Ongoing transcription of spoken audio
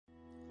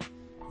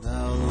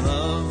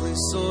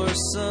only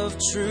source of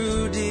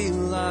true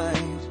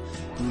delight,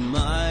 whom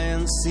I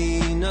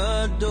unseen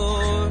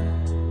adore.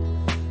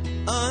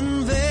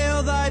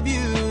 Unveil thy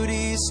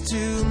beauties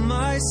to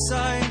my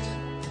sight,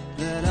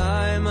 that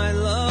I might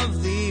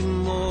love thee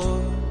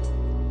more.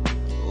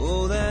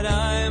 Oh, that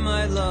I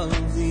might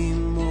love thee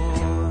more.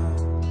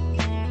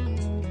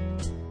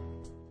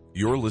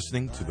 You're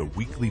listening to the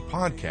weekly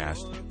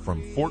podcast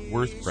from Fort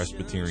Worth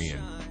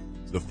Presbyterian.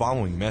 The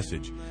following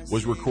message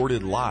was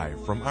recorded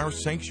live from our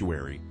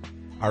sanctuary.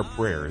 Our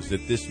prayer is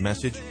that this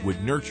message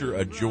would nurture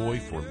a joy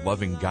for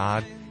loving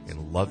God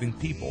and loving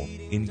people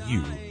in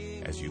you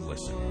as you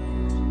listen.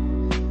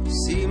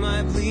 See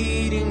my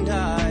bleeding,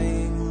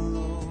 dying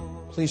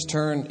Lord. Please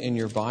turn in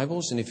your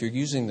Bibles, and if you're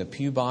using the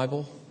Pew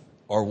Bible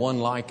or one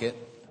like it,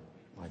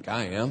 like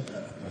I am,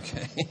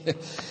 okay,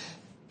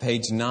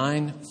 page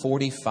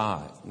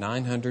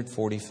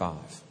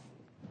 945.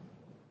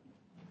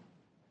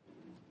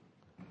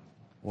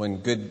 One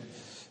good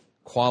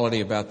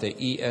quality about the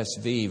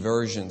ESV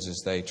versions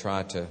is they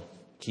try to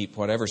keep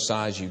whatever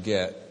size you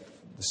get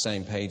the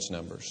same page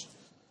numbers.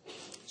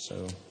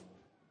 So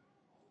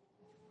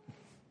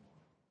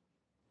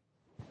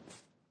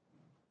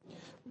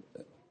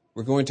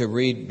we're going to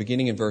read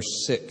beginning in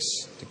verse 6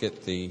 to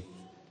get the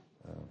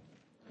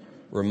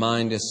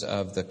remind us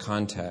of the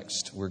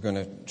context. We're going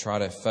to try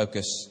to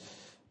focus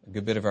a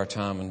good bit of our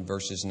time on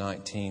verses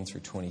 19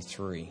 through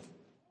 23.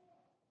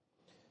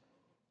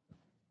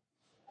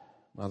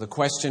 Now, the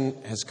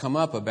question has come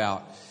up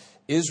about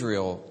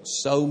Israel,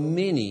 so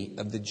many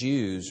of the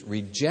Jews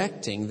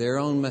rejecting their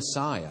own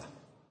Messiah.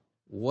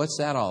 What's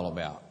that all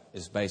about,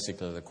 is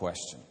basically the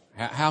question.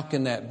 How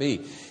can that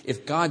be?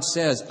 If God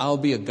says, I'll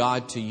be a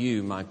God to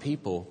you, my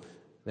people,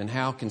 then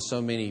how can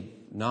so many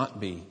not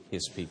be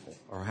His people?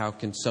 Or how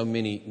can so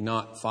many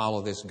not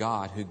follow this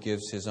God who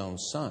gives His own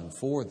Son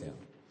for them?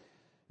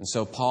 And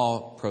so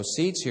Paul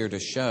proceeds here to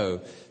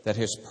show that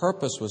His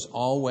purpose was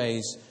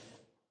always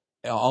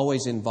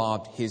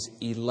involved His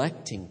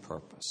electing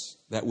purpose.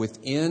 That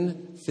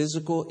within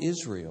physical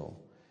Israel,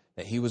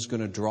 that He was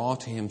going to draw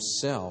to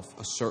Himself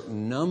a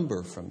certain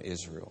number from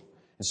Israel.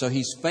 And so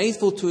He's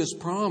faithful to His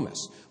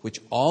promise, which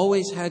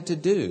always had to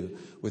do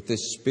with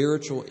this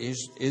spiritual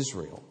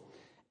Israel.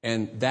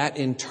 And that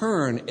in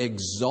turn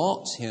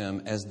exalts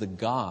Him as the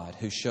God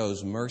who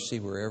shows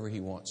mercy wherever He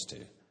wants to.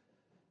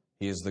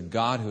 He is the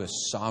God who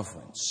is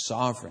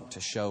sovereign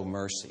to show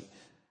mercy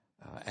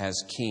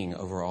as King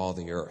over all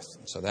the earth.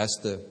 So that's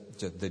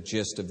the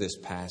gist of this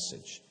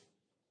passage.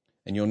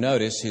 And you'll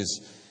notice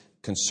His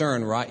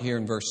concern right here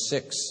in verse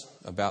 6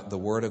 about the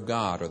Word of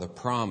God, or the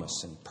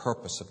promise and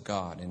purpose of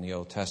God in the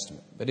Old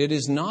Testament. But it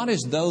is not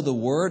as though the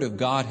Word of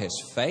God has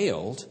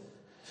failed,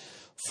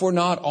 for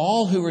not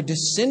all who are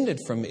descended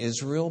from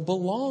Israel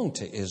belong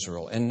to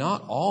Israel, and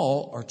not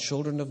all are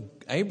children of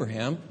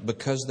Abraham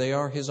because they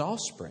are his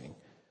offspring.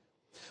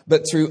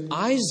 But through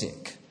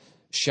Isaac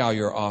shall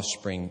your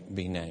offspring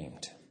be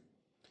named.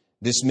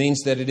 This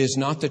means that it is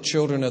not the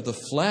children of the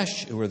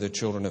flesh who are the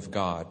children of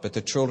God, but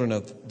the children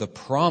of the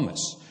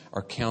promise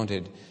are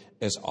counted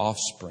as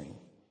offspring.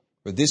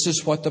 For this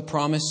is what the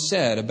promise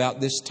said,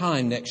 about this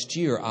time next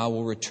year I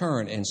will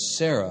return, and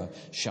Sarah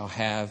shall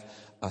have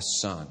a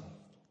son.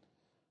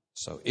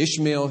 So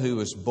Ishmael, who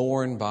was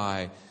born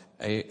by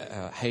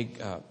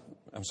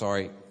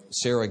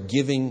Sarah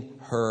giving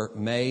her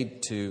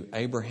maid to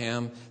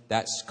Abraham,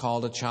 that's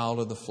called a child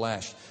of the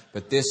flesh.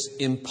 But this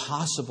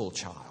impossible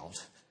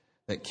child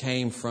that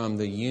came from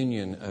the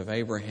union of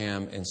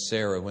Abraham and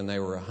Sarah when they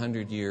were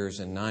 100 years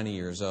and 90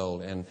 years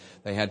old, and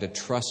they had to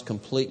trust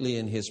completely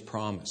in His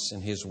promise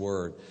and His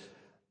word,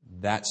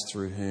 that's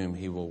through whom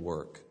He will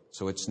work.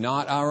 So it's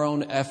not our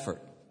own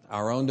effort,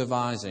 our own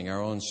devising,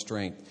 our own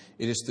strength.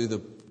 It is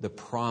through the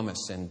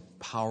promise and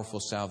powerful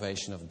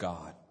salvation of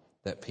God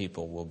that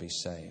people will be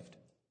saved.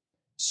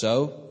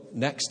 So,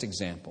 next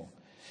example.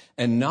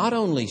 And not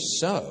only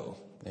so,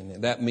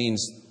 and that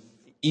means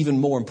even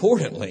more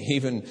importantly,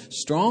 even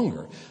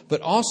stronger,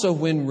 but also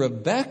when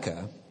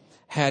Rebekah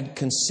had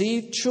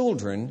conceived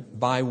children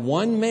by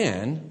one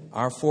man,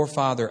 our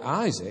forefather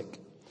Isaac,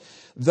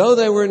 though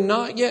they were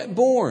not yet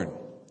born,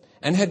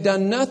 and had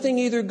done nothing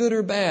either good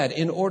or bad,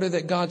 in order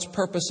that God's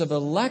purpose of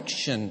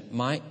election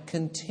might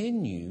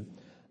continue,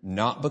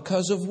 not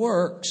because of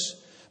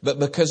works, but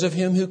because of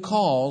Him who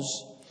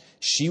calls,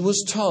 she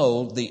was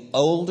told, the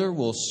older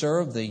will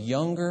serve the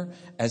younger,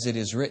 as it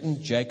is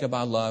written, Jacob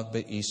I loved,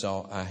 but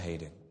Esau I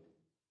hated.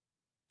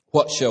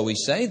 What shall we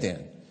say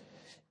then?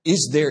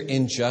 Is there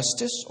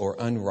injustice or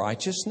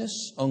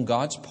unrighteousness on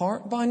God's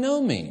part? By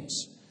no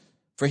means.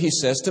 For He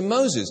says to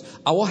Moses,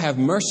 I will have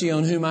mercy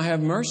on whom I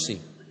have mercy,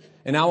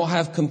 and I will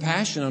have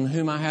compassion on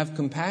whom I have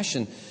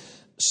compassion.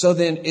 So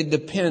then it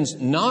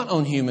depends not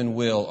on human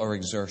will or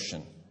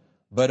exertion,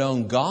 but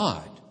on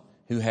God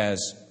who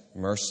has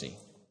mercy.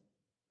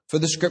 For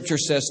the Scripture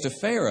says to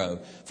Pharaoh,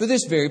 for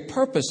this very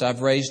purpose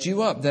I've raised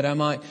you up, that I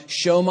might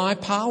show my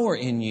power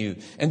in you,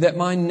 and that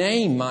my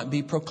name might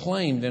be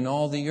proclaimed in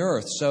all the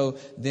earth. So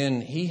then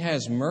He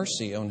has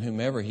mercy on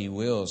whomever He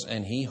wills,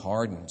 and He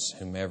hardens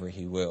whomever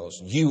He wills.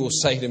 You will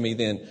say to me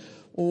then,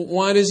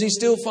 why does He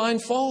still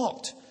find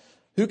fault?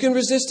 Who can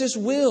resist His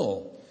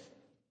will?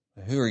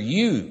 Who are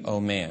you, O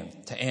man,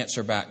 to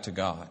answer back to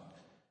God?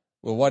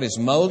 Will what is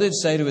molded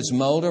say to its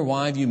molder,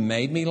 why have you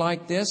made me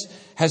like this?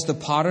 Has the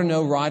potter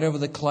no right over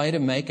the clay to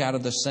make out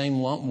of the same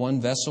lump one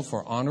vessel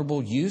for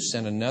honorable use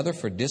and another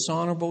for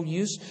dishonorable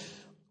use?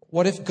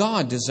 What if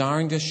God,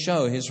 desiring to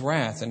show His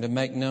wrath and to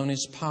make known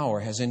His power,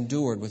 has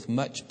endured with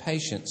much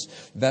patience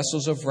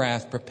vessels of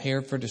wrath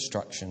prepared for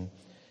destruction,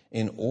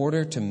 in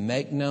order to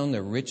make known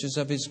the riches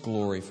of His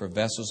glory for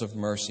vessels of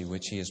mercy,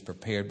 which He has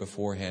prepared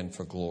beforehand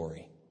for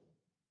glory?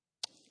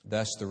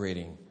 Thus the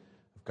reading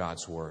of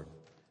God's Word.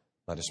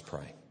 Let us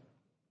pray.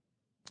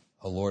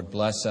 O Lord,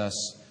 bless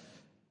us.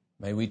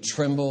 May we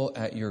tremble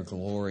at Your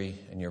glory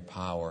and Your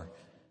power,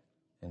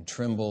 and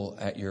tremble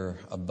at Your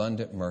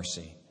abundant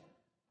mercy,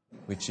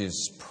 which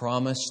is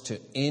promised to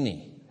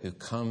any who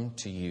come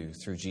to You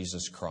through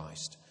Jesus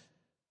Christ.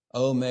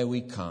 Oh, may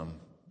we come.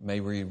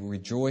 May we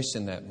rejoice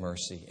in that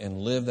mercy and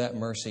live that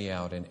mercy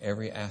out in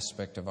every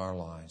aspect of our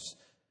lives.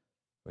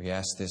 We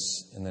ask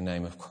this in the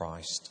name of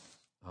Christ.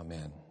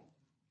 Amen.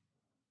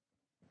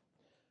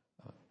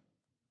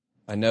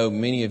 I know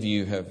many of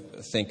you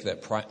think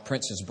that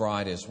Princess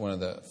Bride is one of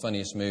the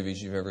funniest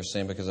movies you've ever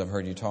seen, because I've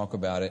heard you talk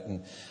about it.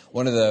 And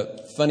one of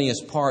the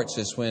funniest parts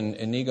is when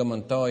Inigo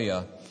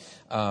Montoya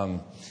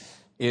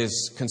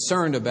is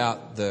concerned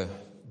about the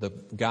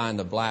guy in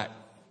the black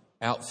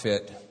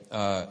outfit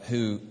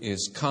who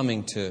is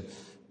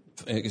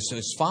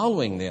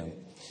following them.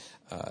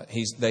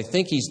 They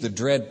think he's the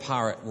Dread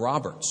Pirate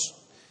Roberts.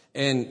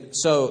 And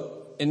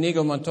so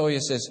Inigo Montoya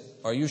says,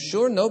 are you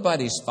sure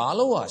nobody's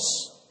follow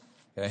us?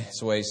 Okay, that's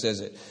the way he says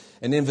it.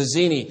 And then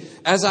Vizzini,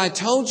 as I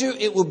told you,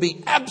 it will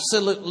be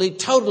absolutely,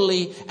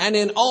 totally, and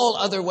in all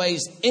other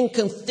ways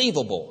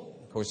inconceivable.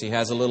 Of course, he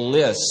has a little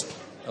lisp,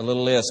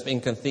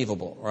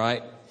 inconceivable,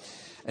 right?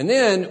 And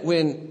then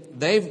when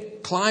they've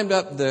climbed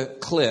up the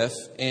cliff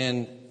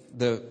and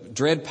the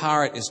Dread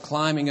Pirate is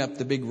climbing up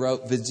the big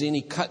rope,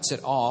 Vizzini cuts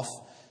it off,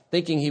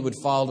 thinking he would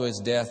fall to his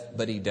death,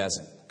 but he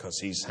doesn't, because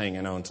he's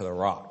hanging on to the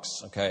rocks,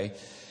 okay?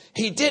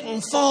 He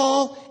didn't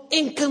fall,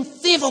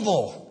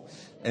 inconceivable.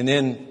 And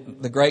then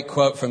the great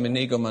quote from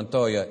Inigo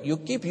Montoya, you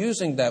keep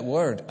using that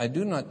word. I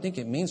do not think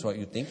it means what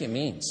you think it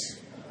means.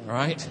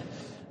 Right?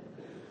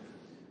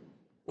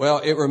 Well,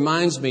 it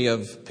reminds me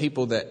of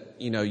people that,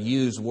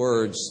 use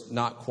words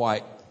not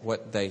quite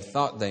what they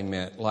thought they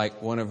meant.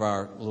 Like one of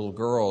our little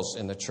girls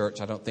in the church,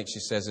 I don't think she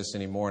says this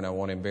anymore, and I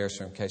won't embarrass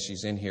her in case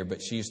she's in here,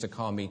 but she used to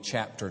call me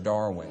Chapter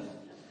Darwin.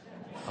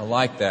 I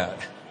like that.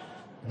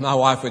 My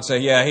wife would say,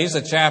 yeah, he's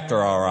a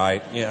chapter, all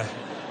right. Yeah.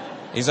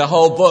 He's a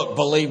whole book,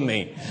 believe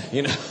me.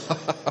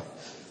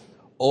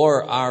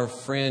 Or our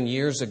friend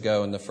years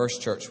ago in the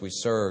first church we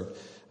served,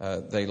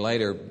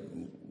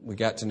 we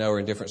got to know her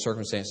in different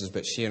circumstances,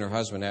 but she and her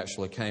husband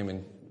actually came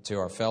into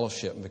our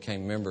fellowship and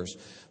became members.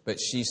 But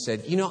she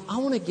said, I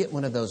want to get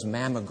one of those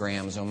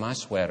mammograms on my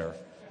sweater.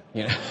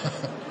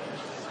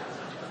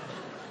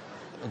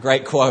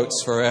 Great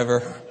quotes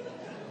forever.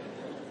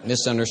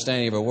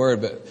 Misunderstanding of a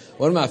word, but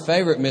one of my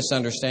favorite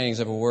misunderstandings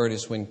of a word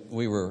is when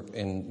we were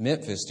in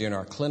Memphis during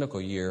our clinical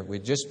year.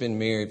 We'd just been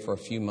married for a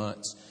few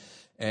months,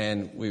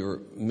 and we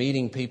were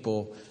meeting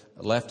people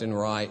left and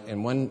right.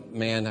 And one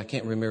man, I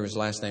can't remember his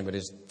last name, but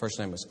his first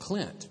name was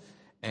Clint.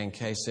 And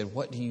Kay said,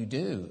 what do you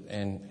do?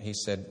 And he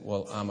said,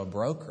 well, I'm a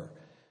broker.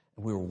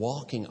 And we were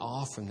walking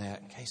off from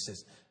that, and Kay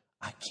says,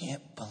 I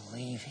can't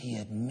believe he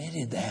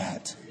admitted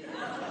that.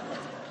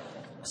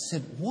 I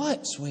said, what,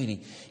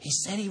 sweetie? He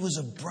said he was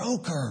a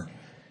broker.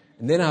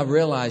 And then I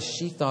realized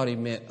she thought he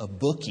meant a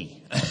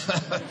bookie.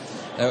 That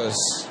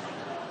was,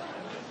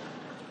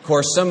 of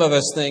course, some of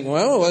us think,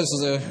 well, what's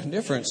the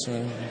difference?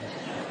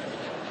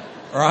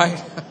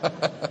 Right?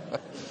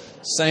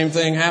 Same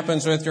thing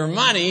happens with your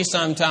money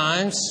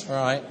sometimes,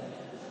 right?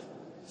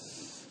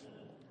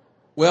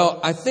 Well,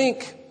 I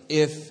think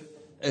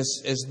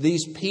as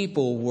these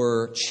people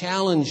were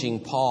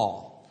challenging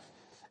Paul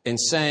and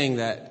saying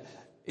that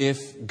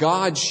if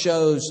God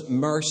shows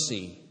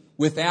mercy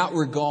without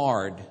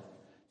regard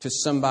to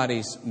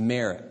somebody's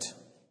merit,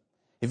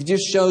 if He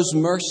just shows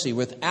mercy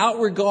without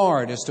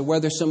regard as to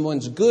whether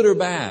someone's good or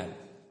bad,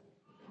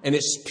 and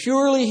it's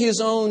purely His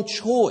own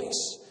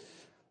choice,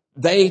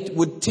 they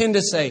would tend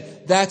to say,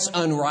 that's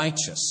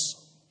unrighteous.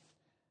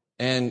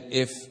 And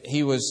if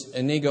he was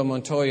Inigo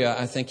Montoya,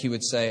 I think he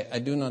would say, I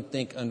do not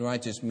think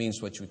unrighteous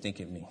means what you think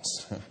it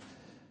means.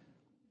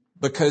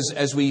 Because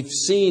as we've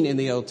seen in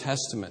the Old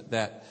Testament,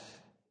 that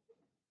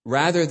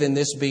rather than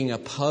this being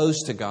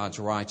opposed to God's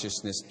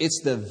righteousness,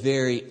 it's the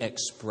very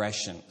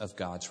expression of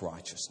God's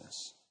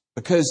righteousness.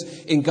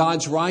 Because in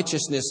God's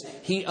righteousness,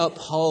 He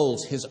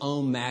upholds His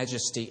own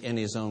majesty and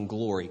His own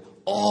glory.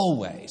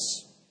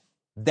 Always.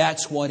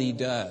 That's what He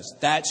does.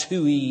 That's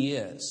who He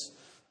is.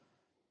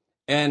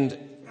 And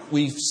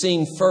we've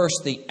seen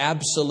first the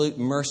absolute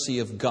mercy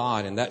of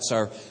God, and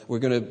we're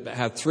going to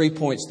have 3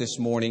 points this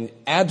morning.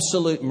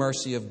 Absolute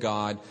mercy of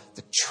God,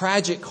 the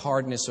tragic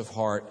hardness of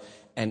heart,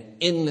 and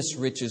endless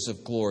riches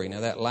of glory.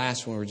 Now that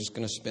last one, we're just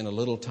going to spend a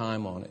little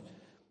time on it.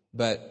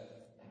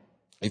 But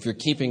if you're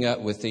keeping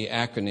up with the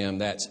acronym,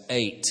 that's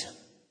ATE.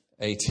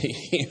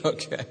 A-T,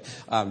 okay.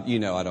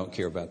 I don't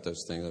care about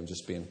those things. I'm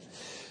just being...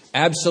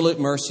 Absolute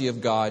mercy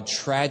of God,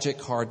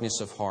 tragic hardness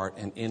of heart,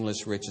 and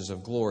endless riches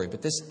of glory.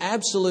 But this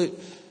absolute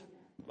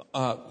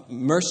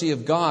mercy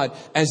of God,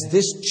 as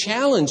this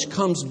challenge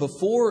comes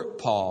before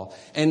Paul,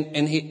 and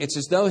it's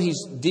as though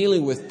he's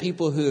dealing with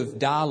people who have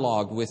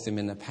dialogued with him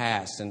in the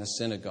past in the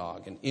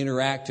synagogue and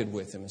interacted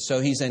with him. So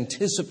he's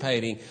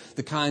anticipating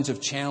the kinds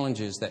of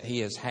challenges that he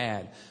has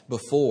had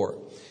before.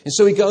 And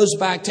so he goes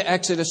back to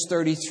Exodus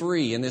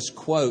 33 in this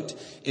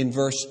quote in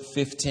verse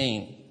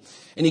 15.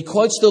 And he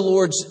quotes the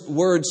Lord's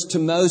words to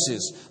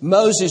Moses.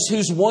 Moses,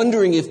 who's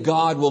wondering if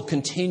God will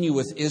continue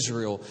with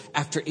Israel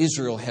after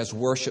Israel has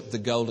worshipped the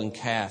golden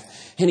calf.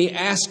 And he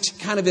asks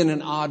kind of in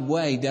an odd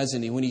way,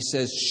 doesn't he, when he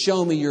says,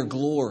 show me your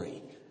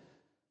glory.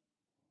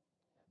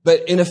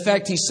 But in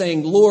effect, he's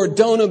saying, Lord,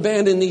 don't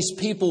abandon these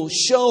people.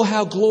 Show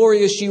how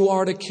glorious you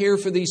are to care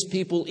for these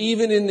people,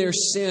 even in their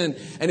sin.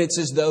 And it's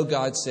as though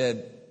God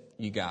said,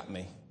 you got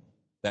me.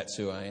 That's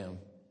who I am.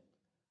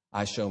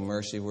 I show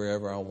mercy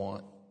wherever I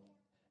want.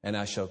 And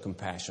I show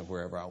compassion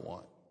wherever I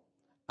want.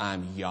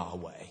 I'm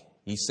Yahweh.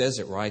 He says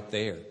it right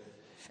there.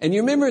 And you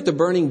remember at the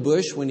burning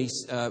bush when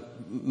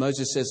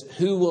Moses says,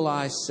 who will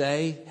I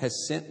say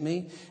has sent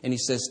me? And he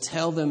says,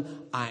 tell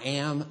them I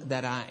am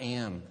that I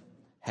am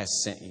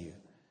has sent you.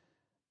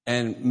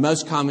 And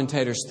most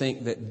commentators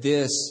think that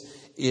this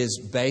is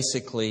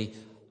basically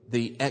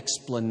the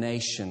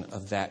explanation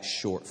of that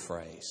short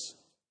phrase.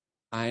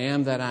 I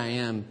am that I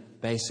am,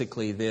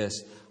 basically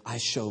this. I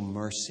show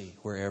mercy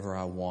wherever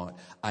I want.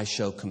 I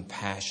show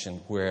compassion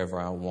wherever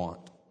I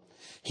want.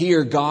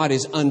 Here, God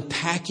is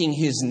unpacking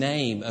His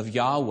name of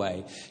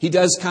Yahweh. He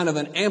does kind of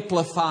an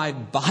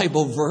amplified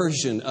Bible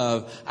version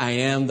of I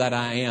am that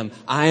I am.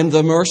 I am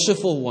the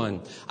merciful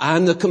one. I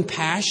am the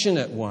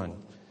compassionate one.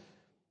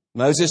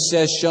 Moses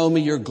says, show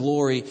me your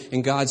glory.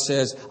 And God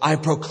says, I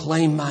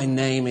proclaim my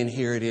name, and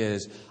here it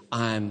is.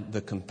 I'm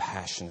the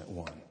compassionate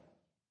one.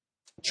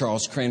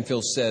 Charles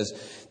Cranfield says,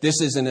 this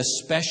is an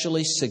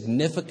especially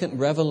significant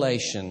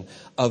revelation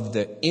of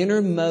the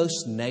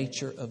innermost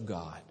nature of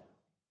God.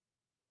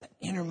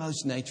 The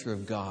innermost nature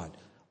of God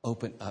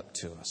opened up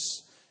to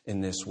us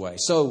in this way.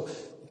 So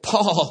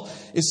Paul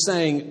is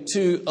saying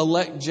to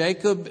elect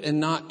Jacob and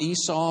not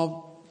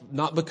Esau,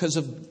 not because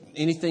of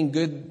anything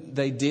good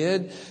they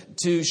did,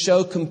 to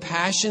show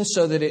compassion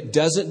so that it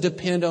doesn't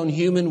depend on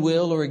human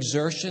will or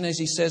exertion, as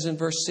he says in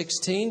verse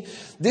 16.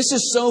 This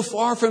is so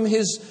far from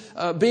his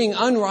being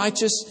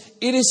unrighteous.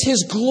 It is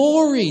his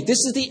glory. This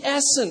is the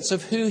essence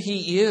of who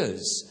he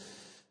is.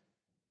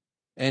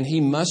 And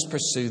he must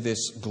pursue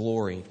this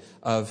glory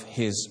of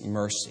his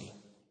mercy.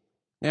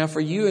 Now,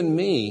 for you and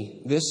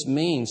me, this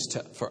means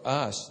for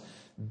us,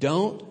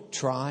 don't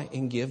try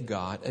and give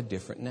God a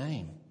different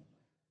name.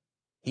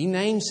 He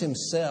names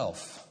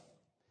himself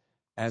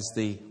as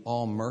the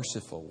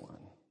all-merciful one.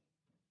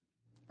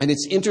 And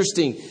it's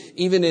interesting,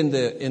 even in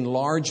the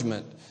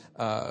enlargement,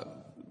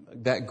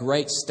 that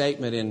great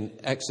statement in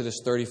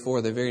Exodus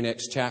 34, the very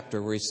next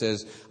chapter, where he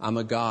says, I'm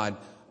a God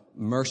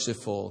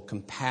merciful,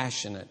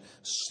 compassionate,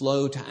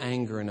 slow to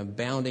anger, and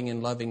abounding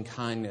in loving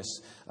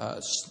kindness,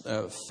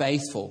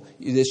 faithful.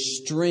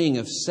 This string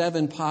of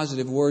 7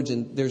 positive words,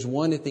 and there's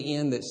one at the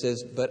end that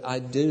says, but I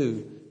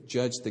do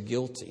judge the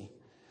guilty.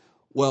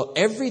 Well,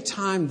 every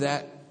time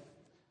that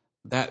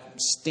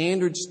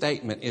standard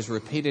statement is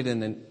repeated in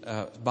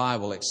the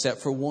Bible,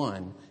 except for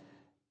one,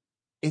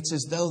 it's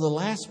as though the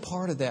last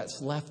part of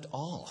that's left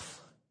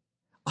off.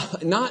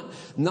 Not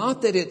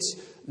that it's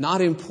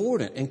not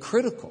important and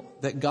critical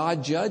that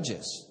God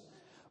judges,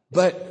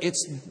 but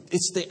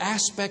it's the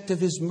aspect of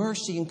His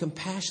mercy and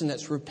compassion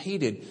that's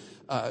repeated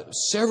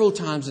several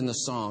times in the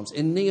Psalms,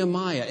 in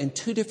Nehemiah, in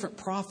 2 different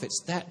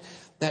prophets.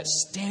 That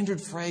standard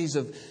phrase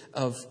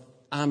of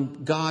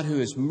I'm God who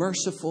is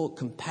merciful,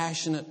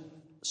 compassionate,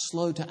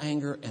 slow to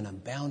anger, and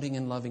abounding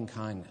in loving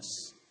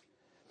kindness.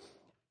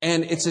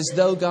 And it's as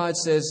though God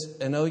says,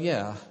 and oh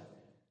yeah,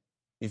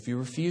 if you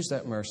refuse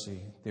that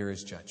mercy, there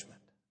is judgment.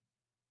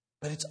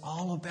 But it's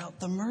all about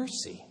the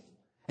mercy.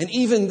 And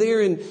even there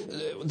in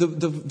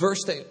the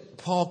verse that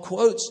Paul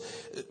quotes,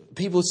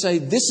 people say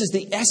this is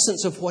the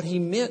essence of what he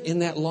meant in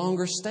that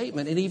longer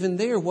statement. And even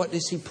there, what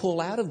does he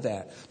pull out of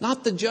that?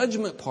 Not the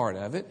judgment part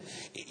of it.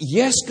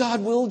 Yes,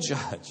 God will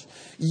judge.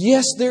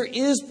 Yes, there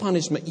is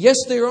punishment. Yes,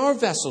 there are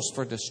vessels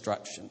for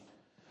destruction.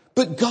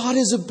 But God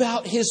is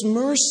about His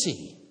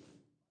mercy.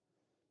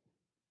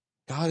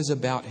 God is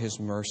about His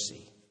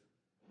mercy.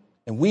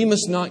 And we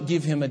must not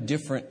give Him a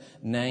different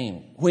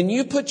name. When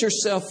you put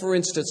yourself, for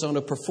instance, on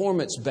a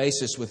performance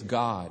basis with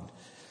God,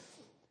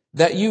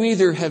 that you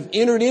either have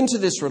entered into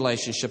this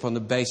relationship on the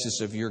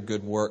basis of your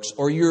good works,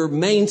 or you're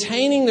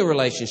maintaining the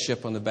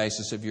relationship on the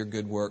basis of your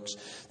good works,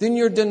 then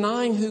you're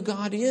denying who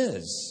God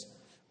is.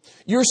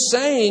 You're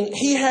saying,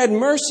 He had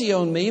mercy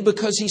on me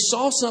because He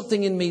saw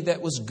something in me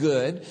that was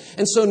good.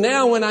 And so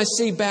now when I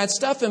see bad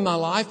stuff in my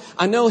life,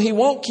 I know He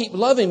won't keep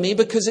loving me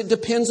because it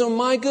depends on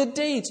my good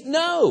deeds.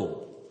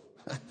 No.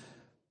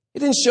 He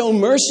didn't show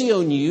mercy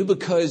on you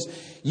because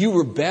you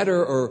were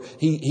better or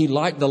He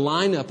liked the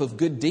lineup of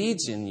good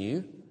deeds in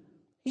you.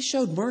 He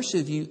showed mercy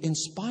of you in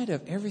spite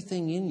of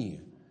everything in you.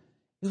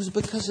 It was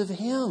because of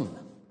Him.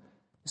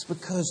 It's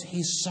because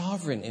He's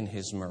sovereign in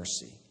His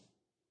mercy.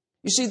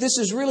 You see, this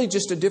is really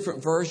just a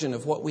different version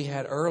of what we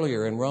had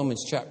earlier in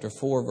Romans chapter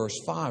 4, verse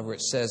 5, where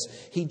it says,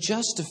 He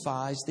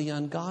justifies the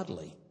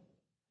ungodly.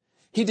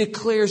 He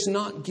declares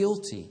not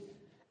guilty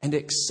and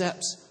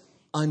accepts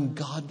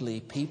ungodly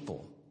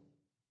people.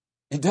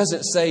 It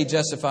doesn't say He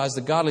justifies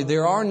the godly.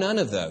 There are none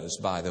of those,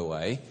 by the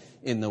way,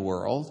 in the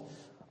world.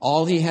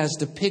 All He has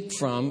to pick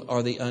from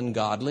are the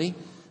ungodly.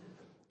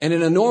 And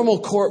in a normal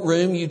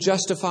courtroom, you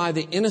justify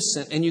the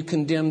innocent and you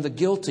condemn the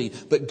guilty.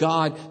 But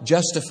God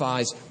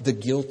justifies the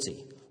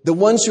guilty. The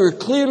ones who are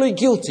clearly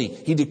guilty,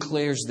 He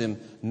declares them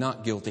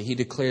not guilty. He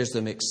declares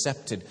them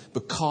accepted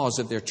because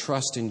of their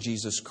trust in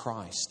Jesus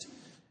Christ.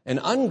 And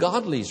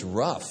ungodly is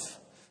rough.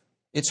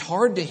 It's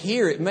hard to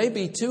hear. It may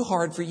be too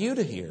hard for you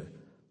to hear.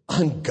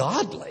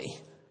 Ungodly?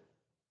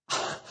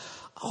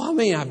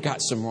 I've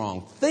got some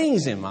wrong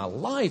things in my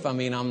life.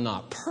 I'm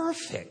not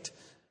perfect.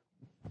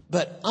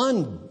 But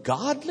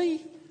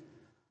ungodly?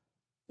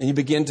 And you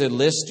begin to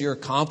list your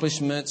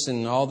accomplishments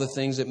and all the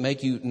things that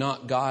make you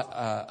not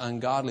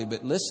ungodly.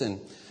 But listen,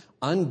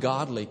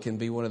 ungodly can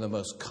be one of the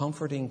most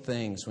comforting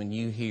things when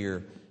you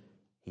hear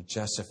He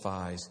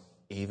justifies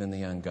even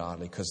the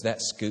ungodly, because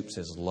that scoops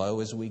as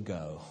low as we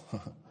go.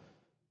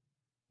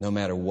 No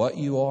matter what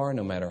you are,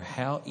 no matter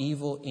how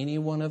evil any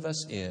one of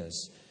us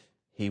is,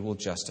 He will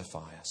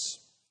justify us.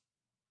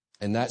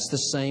 And that's the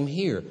same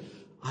here.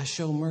 I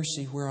show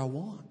mercy where I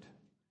want.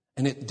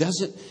 And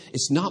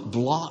it's not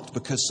blocked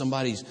because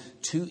somebody's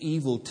too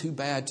evil, too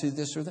bad, too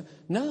this or that.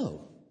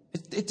 No,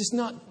 it is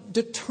not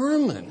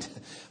determined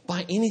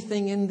by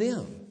anything in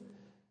them.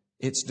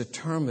 It's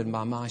determined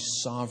by my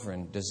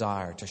sovereign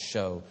desire to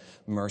show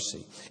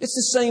mercy. It's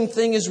the same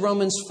thing as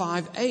Romans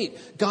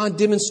 5:8. God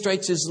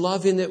demonstrates His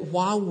love in that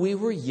while we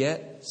were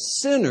yet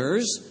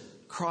sinners,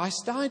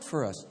 Christ died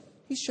for us.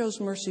 He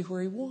shows mercy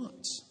where He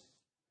wants.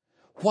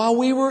 While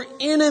we were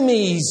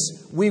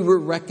enemies, we were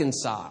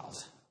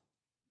reconciled.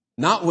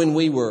 Not when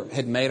we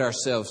had made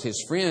ourselves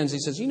His friends. He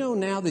says,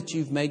 now that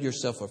you've made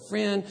yourself a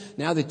friend,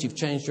 now that you've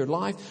changed your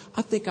life,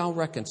 I think I'll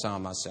reconcile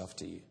myself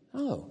to you.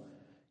 Oh,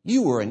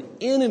 you were an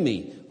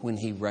enemy when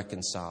He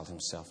reconciled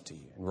Himself to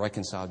you and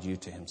reconciled you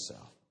to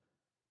Himself.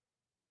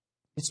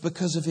 It's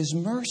because of His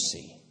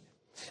mercy.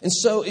 And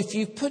so if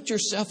you put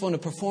yourself on a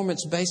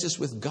performance basis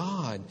with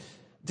God,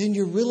 then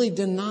you're really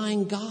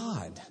denying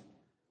God.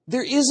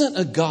 There isn't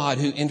a God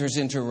who enters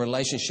into a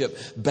relationship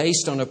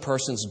based on a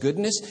person's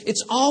goodness.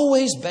 It's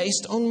always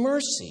based on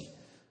mercy.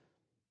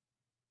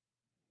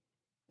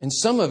 And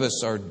some of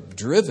us are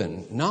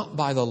driven not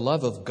by the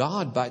love of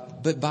God,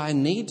 but by a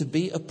need to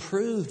be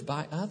approved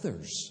by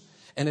others.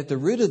 And at the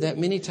root of that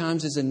many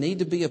times is a need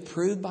to be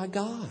approved by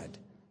God.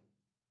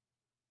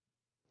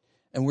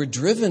 And we're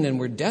driven and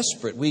we're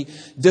desperate. We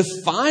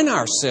define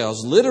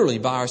ourselves literally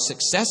by our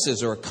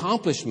successes or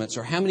accomplishments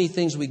or how many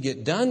things we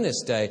get done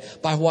this day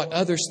by what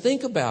others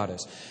think about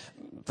us.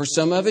 For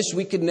some of us,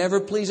 we could never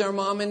please our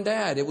mom and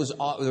dad. There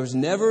was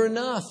never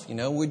enough.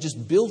 We're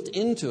just built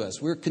into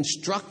us. We're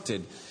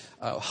constructed,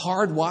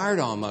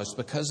 hardwired almost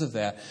because of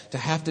that, to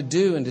have to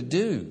do and to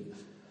do.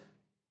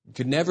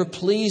 Could never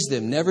please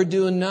them, never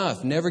do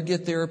enough, never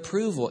get their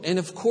approval. And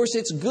of course,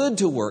 it's good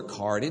to work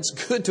hard. It's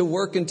good to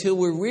work until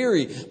we're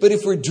weary. But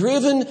if we're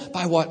driven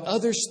by what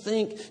others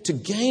think to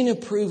gain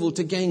approval,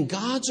 to gain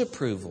God's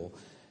approval,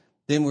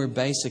 then we're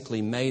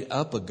basically made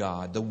up a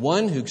God. The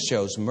one who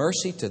shows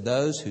mercy to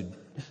those who,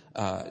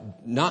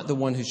 not the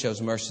one who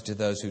shows mercy to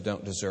those who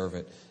don't deserve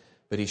it,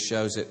 but He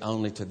shows it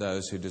only to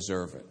those who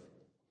deserve it.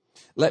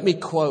 Let me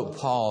quote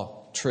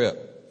Paul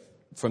Tripp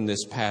from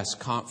this past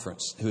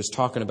conference, who was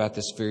talking about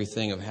this very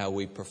thing of how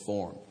we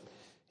perform.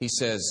 He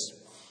says,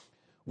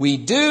 we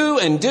do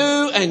and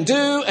do and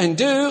do and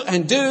do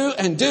and do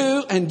and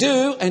do and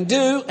do and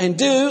do and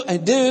do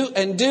and do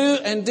and do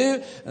and do.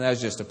 And that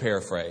was just a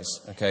paraphrase.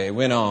 Okay, it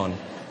went on.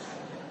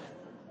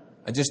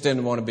 I just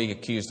didn't want to be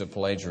accused of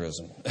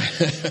plagiarism.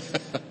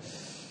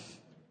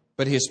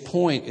 But his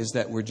point is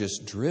that we're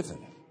just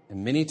driven,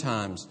 and many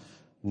times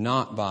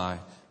not by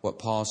what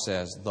Paul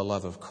says, the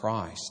love of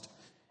Christ.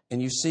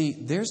 And you see,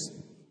 there's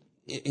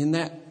in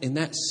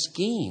that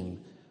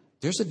scheme,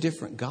 there's a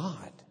different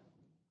God.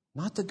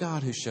 Not the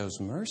God who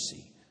shows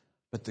mercy,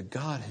 but the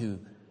God who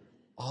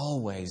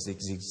always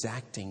is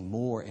exacting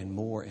more and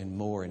more and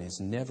more and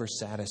is never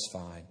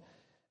satisfied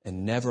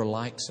and never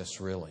likes us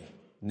really,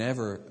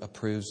 never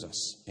approves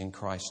us in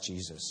Christ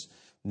Jesus,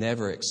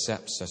 never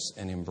accepts us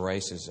and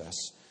embraces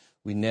us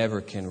We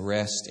never can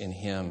rest in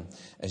Him,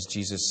 as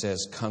Jesus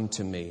says, "Come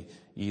to me,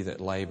 ye that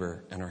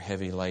labor and are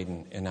heavy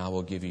laden, and I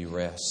will give you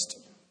rest."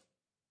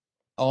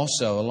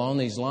 Also, along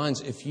these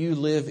lines, if you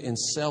live in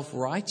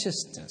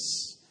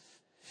self-righteousness,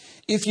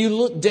 if you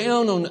look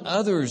down on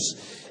others,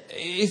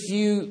 if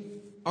you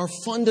are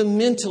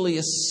fundamentally,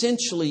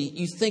 essentially,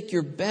 you think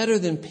you're better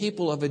than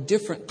people of a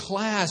different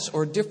class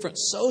or different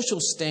social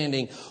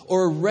standing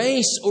or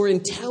race or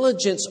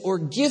intelligence or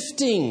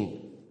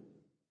gifting,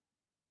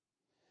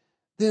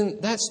 then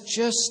that's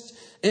just,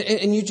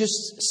 and you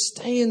just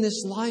stay in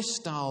this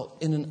lifestyle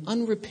in an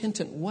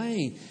unrepentant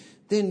way,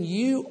 then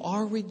you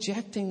are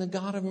rejecting the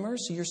God of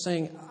mercy. You're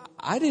saying,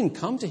 I didn't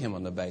come to Him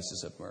on the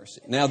basis of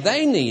mercy. Now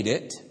they need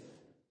it,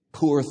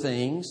 poor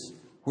things,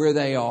 where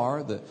they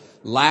are, the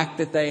lack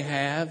that they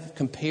have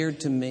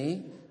compared to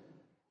me.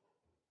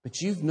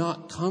 But you've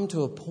not come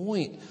to a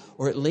point,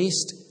 or at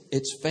least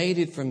it's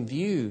faded from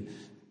view,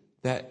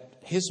 that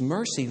His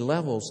mercy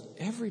levels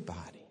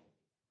everybody.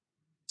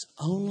 It's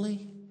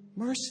only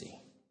mercy.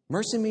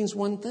 Mercy means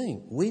one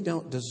thing. We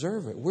don't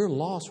deserve it. We're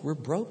lost. We're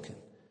broken.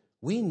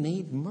 We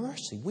need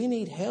mercy. We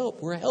need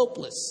help. We're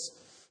helpless.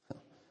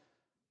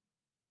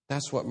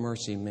 That's what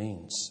mercy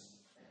means.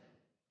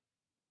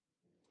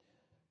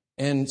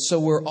 And so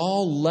we're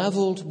all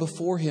leveled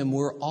before Him.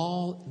 We're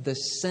all the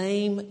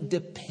same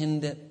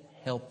dependent,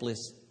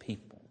 helpless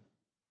people,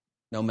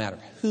 no matter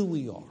who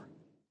we are.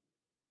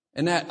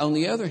 And that, on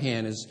the other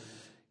hand,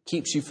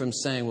 keeps you from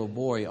saying, well,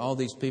 boy, all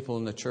these people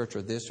in the church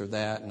are this or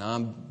that, and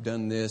I've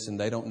done this, and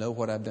they don't know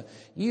what I've done.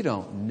 You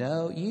don't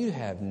know. You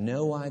have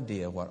no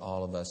idea what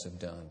all of us have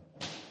done.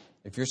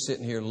 If you're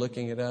sitting here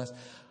looking at us,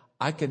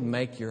 I could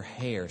make your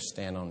hair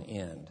stand on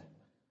end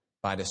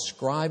by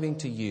describing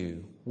to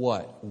you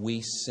what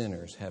we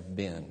sinners have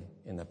been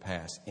in the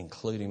past,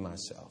 including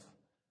myself.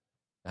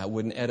 I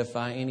wouldn't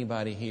edify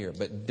anybody here,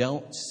 but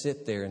don't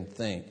sit there and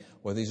think,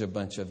 well, these are a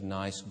bunch of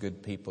nice,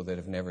 good people that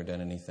have never done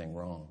anything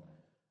wrong.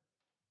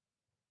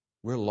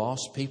 We're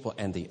lost people,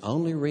 and the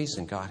only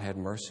reason God had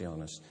mercy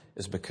on us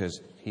is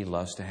because He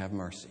loves to have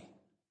mercy.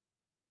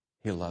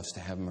 He loves to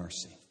have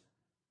mercy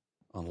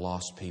on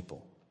lost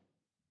people.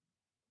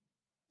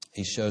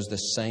 He shows the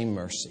same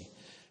mercy.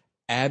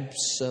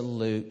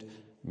 Absolute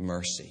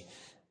mercy.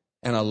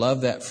 And I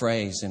love that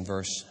phrase in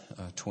verse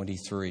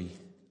 23.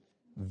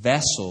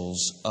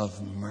 Vessels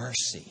of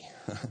mercy.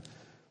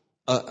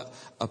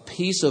 A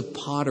piece of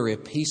pottery, a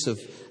piece of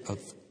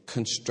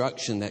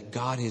construction that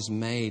God has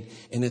made,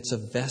 and it's a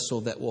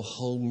vessel that will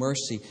hold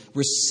mercy.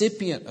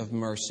 Recipient of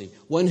mercy.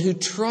 One who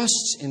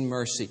trusts in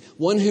mercy.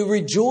 One who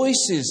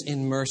rejoices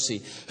in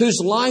mercy. Whose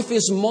life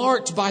is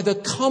marked by the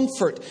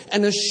comfort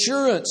and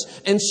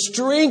assurance and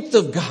strength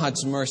of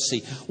God's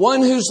mercy.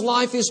 One whose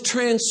life is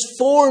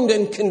transformed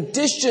and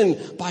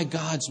conditioned by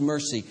God's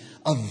mercy.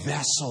 A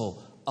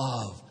vessel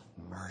of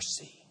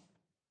mercy.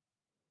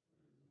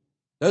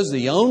 Those are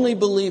the only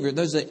believers,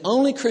 those are the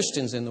only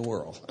Christians in the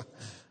world.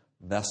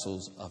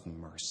 Vessels of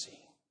mercy.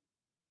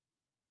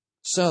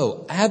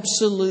 So,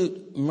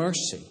 absolute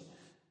mercy.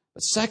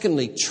 But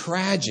secondly,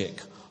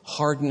 tragic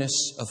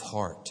hardness of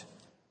heart.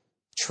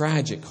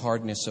 Tragic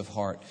hardness of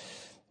heart.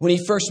 When he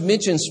first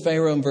mentions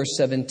Pharaoh in verse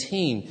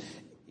 17,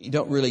 you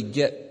don't really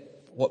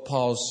get what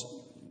Paul's,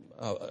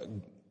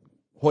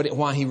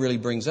 why he really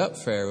brings up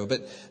Pharaoh.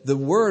 But the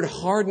word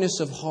hardness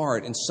of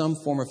heart in some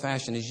form or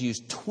fashion is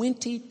used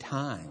 20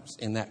 times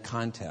in that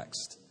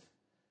context.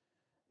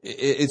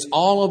 It's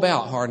all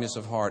about hardness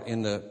of heart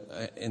in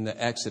the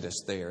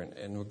Exodus there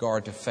in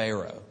regard to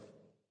Pharaoh.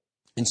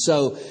 And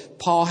so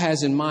Paul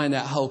has in mind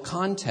that whole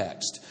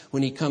context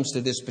when he comes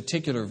to this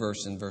particular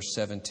verse in verse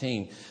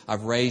 17.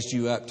 I've raised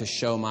you up to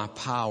show my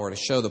power, to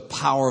show the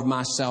power of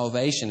my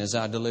salvation as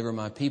I deliver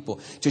my people,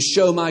 to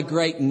show my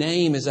great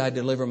name as I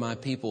deliver my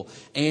people,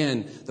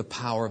 and the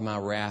power of my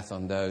wrath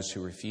on those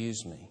who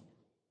refuse me.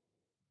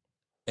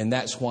 And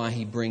that's why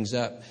he brings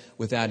up,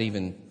 without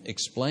even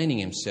explaining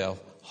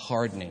himself,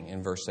 hardening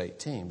in verse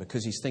 18,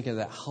 because he's thinking of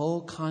that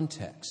whole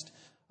context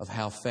of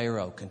how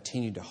Pharaoh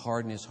continued to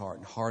harden his heart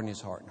and harden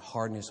his heart and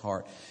harden his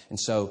heart. And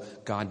so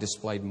God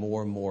displayed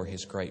more and more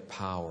His great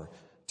power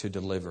to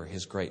deliver,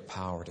 His great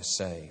power to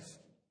save.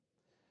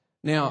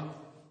 Now,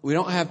 we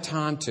don't have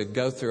time to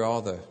go through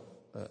all the,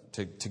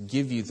 to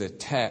give you the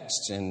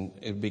texts, and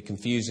it would be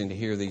confusing to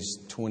hear these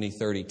 20,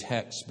 30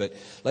 texts, but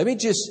let me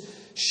just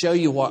show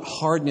you what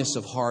hardness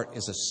of heart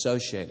is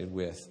associated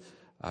with.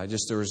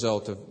 Just the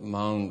result of my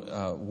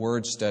own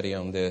word study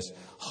on this.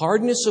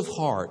 Hardness of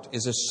heart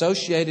is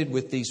associated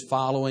with these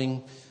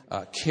following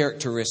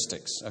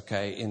characteristics,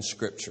 okay, in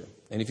Scripture.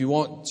 And if you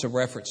want some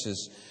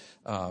references,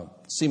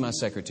 see my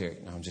secretary.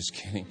 No, I'm just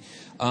kidding.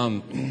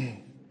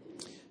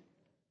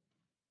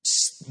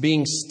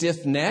 Being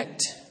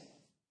stiff-necked,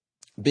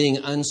 being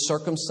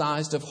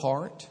uncircumcised of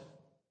heart,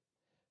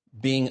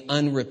 being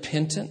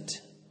unrepentant,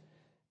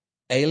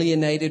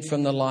 alienated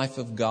from the life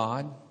of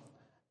God,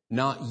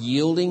 not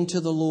yielding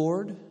to the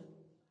Lord,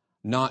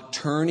 not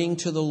turning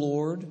to the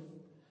Lord,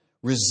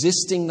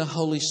 resisting the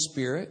Holy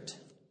Spirit,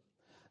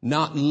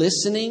 not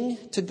listening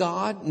to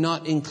God,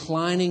 not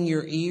inclining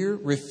your ear,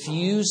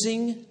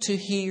 refusing to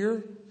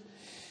hear.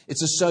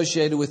 It's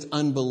associated with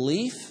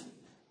unbelief.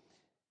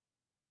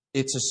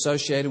 It's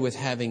associated with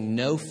having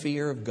no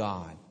fear of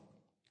God,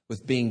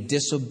 with being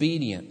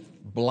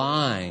disobedient,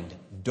 blind,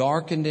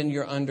 darkened in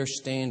your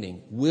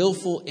understanding,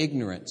 willful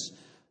ignorance,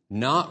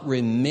 not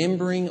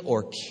remembering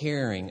or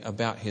caring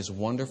about His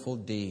wonderful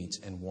deeds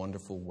and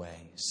wonderful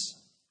ways.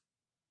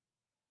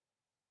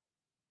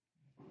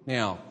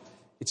 Now,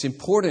 it's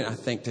important, I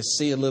think, to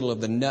see a little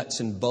of the nuts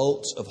and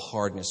bolts of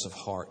hardness of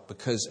heart,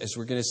 because as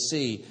we're going to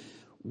see,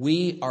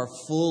 we are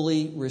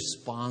fully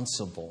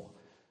responsible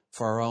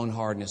for our own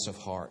hardness of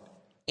heart.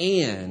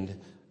 And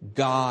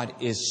God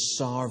is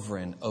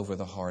sovereign over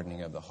the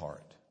hardening of the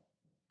heart.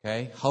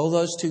 Okay? Hold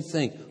those two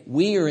things.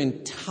 We are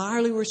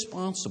entirely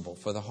responsible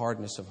for the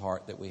hardness of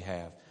heart that we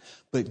have.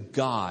 But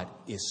God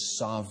is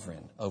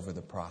sovereign over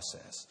the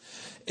process.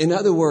 In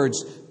other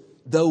words,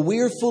 though we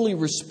are fully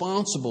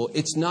responsible,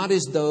 it's not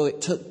as though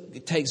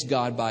it takes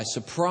God by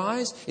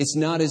surprise. It's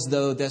not as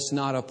though that's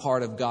not a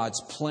part of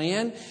God's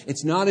plan.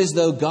 It's not as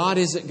though God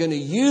isn't going to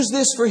use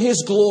this for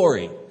His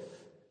glory,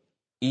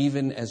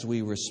 even as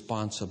we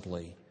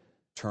responsibly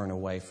turn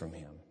away from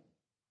Him.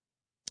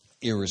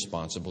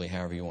 Irresponsibly,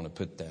 however you want to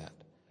put that.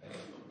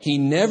 He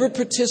never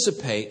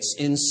participates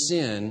in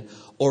sin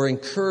or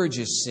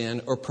encourages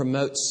sin or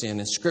promotes sin.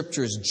 And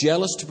Scripture is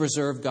jealous to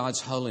preserve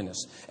God's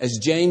holiness. As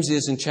James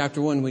is in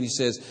chapter 1 when he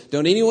says,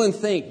 don't anyone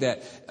think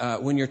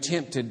that when you're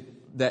tempted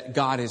that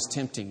God is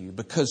tempting you.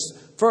 Because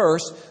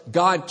first,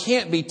 God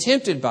can't be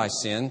tempted by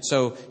sin,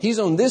 so He's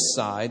on this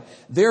side.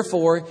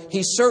 Therefore,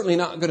 He's certainly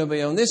not going to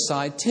be on this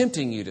side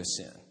tempting you to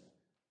sin.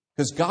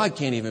 Because God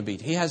can't even be.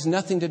 He has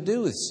nothing to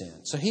do with sin.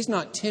 So He's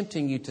not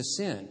tempting you to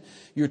sin.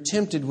 You're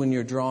tempted when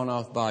you're drawn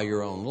off by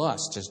your own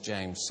lust, as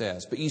James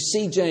says. But you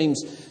see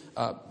James'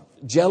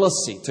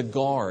 jealousy to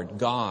guard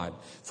God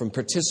from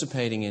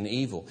participating in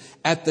evil.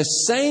 At the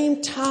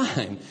same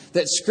time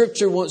that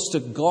Scripture wants to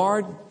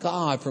guard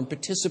God from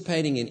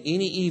participating in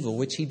any evil,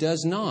 which He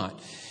does not,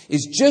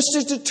 is just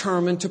as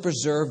determined to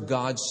preserve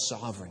God's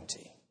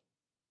sovereignty,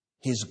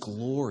 His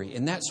glory.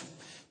 And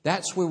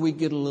that's where we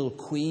get a little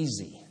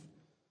queasy.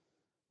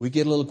 We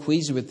get a little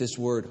queasy with this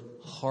word,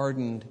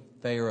 hardened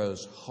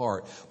Pharaoh's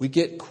heart. We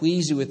get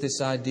queasy with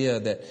this idea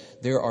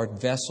that there are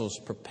vessels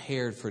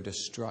prepared for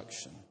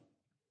destruction.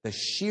 The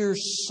sheer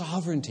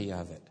sovereignty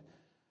of it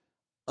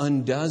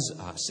undoes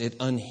us. It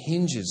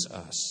unhinges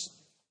us.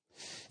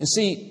 And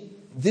see,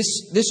 this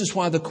is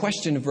why the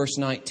question of verse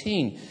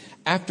 19,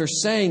 after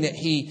saying that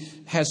He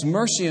has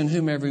mercy on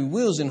whomever He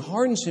wills and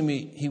hardens whom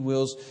He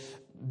wills,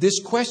 this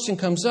question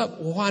comes up,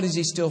 well, why does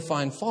He still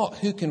find fault?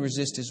 Who can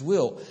resist His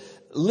will?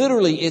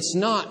 Literally, it's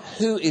not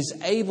who is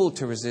able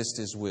to resist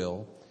His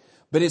will,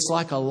 but it's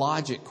like a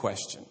logic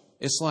question.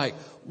 It's like,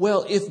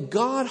 well, if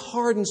God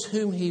hardens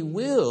whom He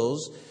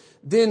wills,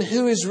 then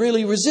who is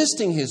really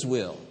resisting His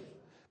will?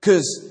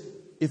 Because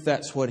if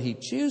that's what He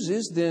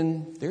chooses,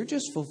 then they're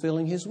just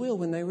fulfilling His will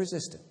when they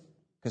resist Him,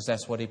 because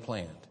that's what He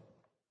planned.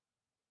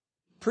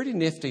 Pretty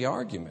nifty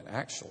argument,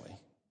 actually.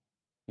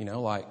 You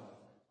know, like,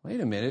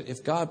 wait a minute,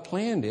 if God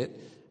planned it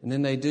and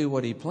then they do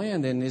what He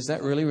planned, then is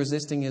that really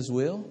resisting His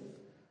will?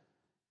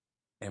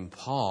 And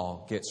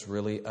Paul gets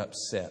really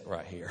upset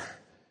right here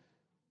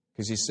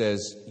because he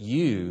says,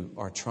 you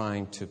are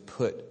trying to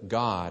put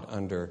God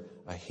under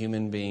a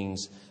human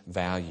being's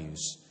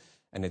values.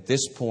 And at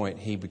this point,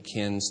 he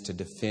begins to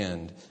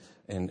defend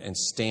and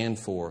stand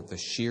for the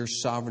sheer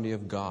sovereignty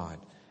of God,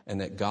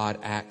 and that God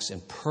acts in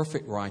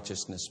perfect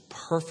righteousness,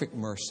 perfect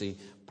mercy,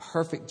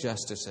 perfect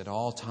justice at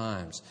all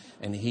times.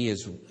 And he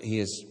has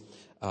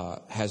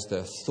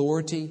the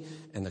authority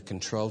and the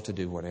control to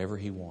do whatever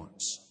He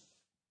wants.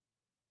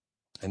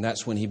 And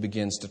that's when he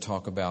begins to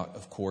talk about,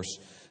 of course,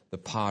 the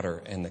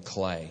potter and the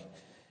clay.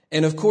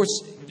 And of course,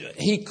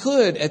 he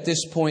could at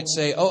this point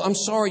say, oh, I'm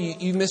sorry,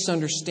 you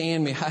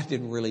misunderstand me. I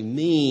didn't really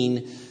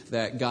mean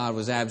that God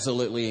was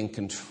absolutely in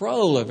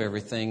control of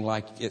everything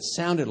like it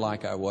sounded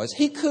like I was.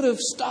 He could have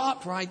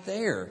stopped right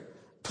there.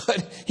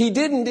 But He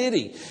didn't, did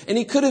He? And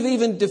he could have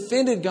even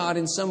defended God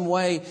in some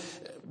way.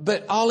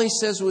 But all he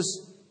says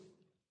was,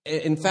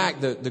 in fact,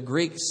 the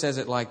Greek says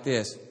it like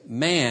this,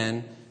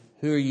 man,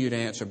 who are you to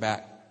answer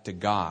back to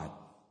God?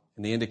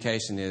 And the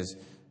indication is,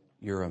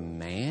 you're a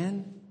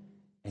man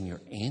and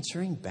you're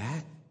answering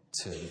back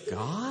to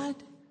God?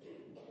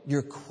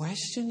 You're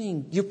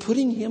questioning, you're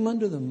putting Him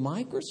under the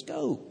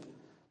microscope.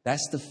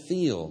 That's the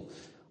feel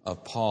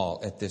of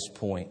Paul at this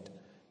point.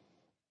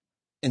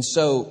 And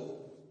so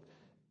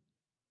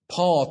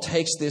Paul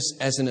takes this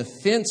as an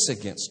offense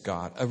against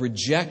God, a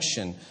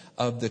rejection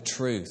of the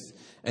truth.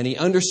 And he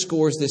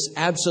underscores this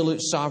absolute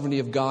sovereignty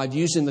of God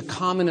using the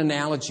common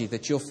analogy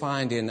that you'll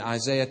find in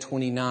Isaiah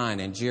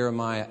 29 and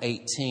Jeremiah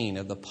 18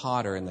 of the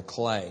potter and the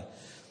clay.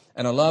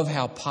 And I love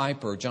how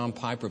John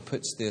Piper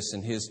puts this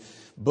in his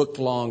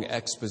book-long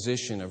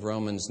exposition of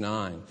Romans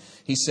 9.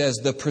 He says,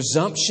 the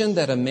presumption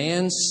that a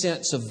man's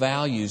sense of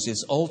values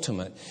is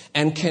ultimate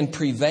and can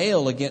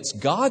prevail against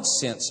God's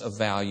sense of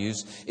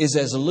values is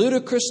as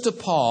ludicrous to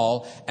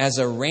Paul as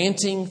a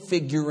ranting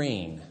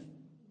figurine.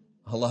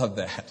 I love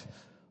that.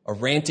 A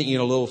ranting,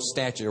 little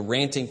statue, a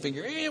ranting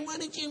figurine. Why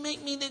did you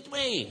make me this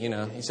way?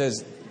 He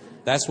says,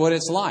 that's what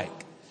it's like.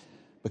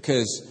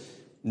 Because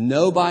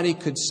nobody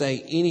could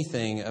say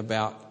anything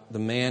about the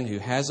man who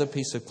has a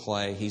piece of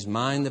clay. He's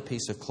mined the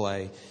piece of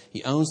clay.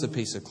 He owns the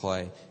piece of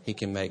clay. He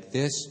can make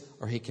this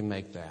or he can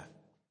make that.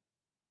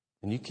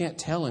 And you can't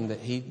tell him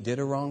that he did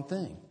a wrong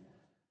thing.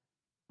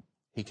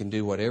 He can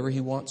do whatever he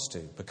wants to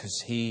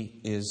because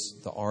he is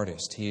the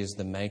artist. He is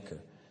the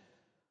maker.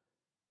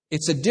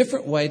 It's a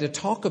different way to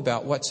talk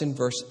about what's in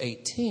verse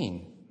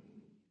 18.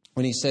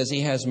 When he says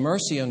he has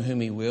mercy on whom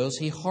he wills,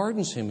 he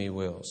hardens whom he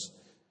wills.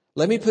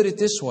 Let me put it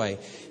this way.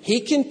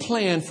 He can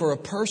plan for a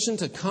person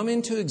to come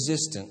into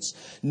existence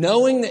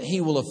knowing that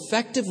he will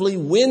effectively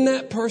win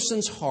that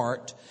person's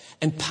heart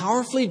and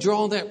powerfully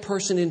draw that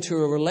person into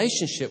a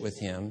relationship with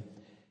him.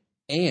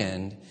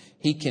 And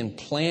he can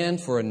plan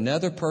for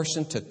another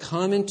person to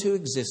come into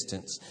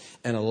existence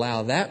and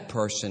allow that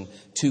person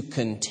to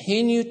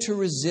continue to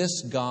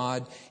resist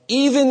God,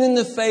 even in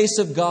the face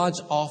of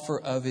God's offer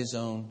of His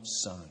own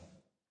Son.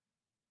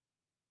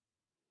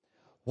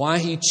 Why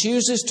He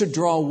chooses to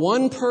draw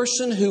one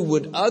person who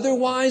would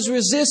otherwise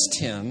resist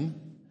Him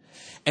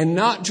and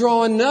not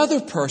draw another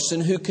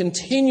person who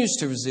continues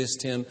to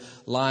resist Him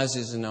lies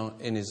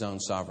in His own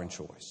sovereign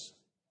choice.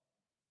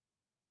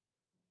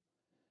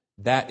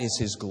 That is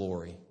His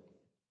glory.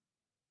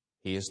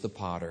 He is the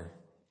potter.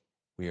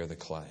 We are the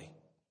clay.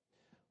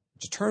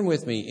 Would you turn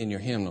with me in your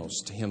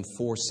hymnals to hymn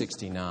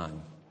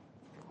 469?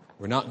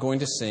 We're not going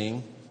to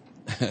sing,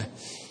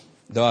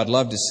 though I'd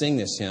love to sing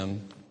this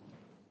hymn.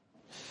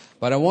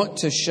 But I want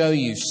to show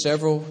you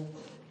several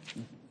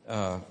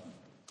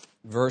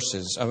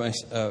verses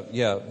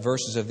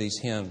of these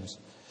hymns.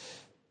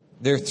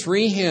 There are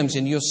 3 hymns,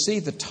 and you'll see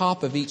the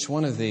top of each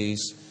one of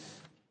these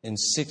in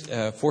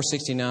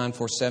 469,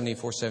 470,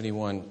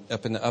 471.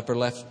 Up in the upper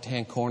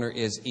left-hand corner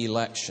is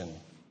election.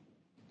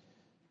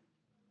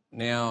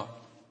 Now,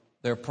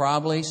 there are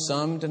probably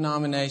some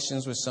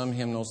denominations with some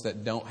hymnals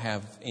that don't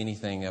have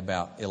anything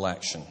about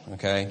election,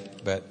 okay?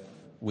 But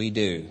we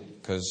do,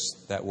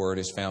 because that word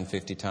is found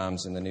 50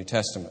 times in the New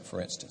Testament,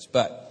 for instance.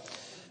 But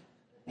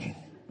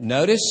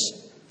notice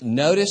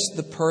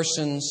the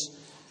person's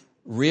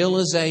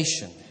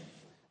realization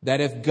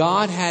that if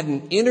God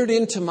hadn't entered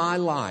into my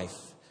life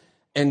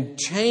and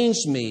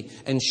changed me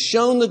and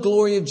shown the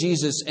glory of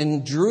Jesus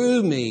and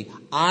drew me,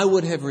 I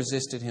would have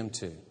resisted Him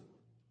too.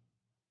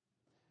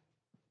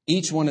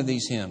 Each one of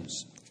these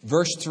hymns.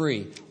 Verse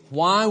 3,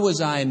 why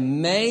was I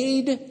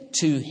made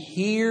to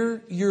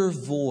hear your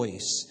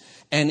voice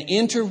and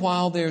enter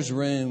while there's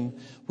room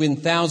when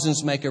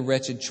thousands make a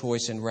wretched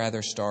choice and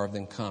rather starve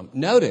than come?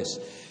 Notice,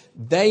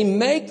 they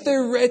make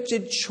their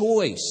wretched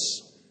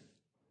choice.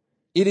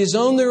 It is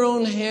on their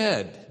own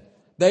head.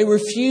 They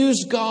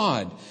refuse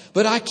God.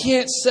 But I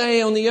can't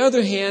say, on the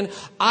other hand,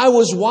 I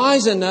was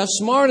wise enough,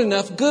 smart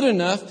enough, good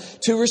enough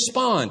to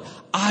respond.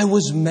 I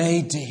was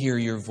made to hear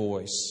your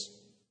voice.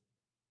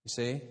 You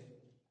see?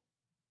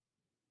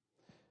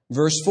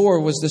 Verse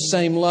 4 was the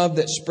same love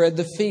that spread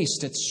the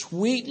feast. It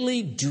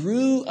sweetly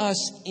drew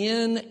us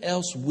in,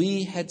 else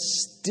we had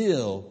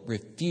still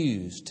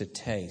refused to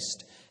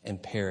taste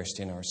and perished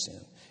in our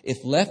sin.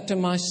 If left to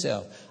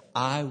myself,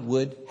 I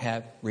would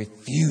have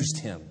refused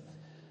Him.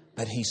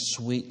 But He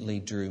sweetly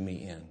drew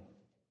me in.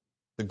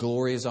 The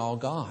glory is all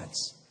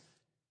God's.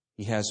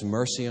 He has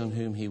mercy on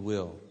whom He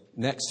will.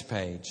 Next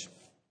page.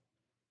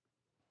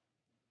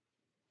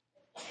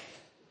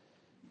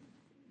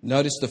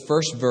 Notice the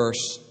first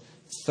verse,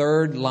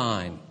 3rd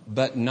line.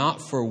 But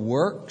not for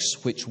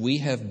works which we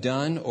have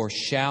done or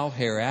shall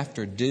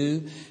hereafter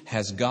do,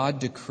 has God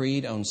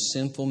decreed on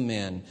sinful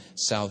men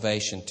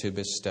salvation to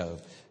bestow.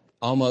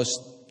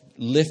 Almost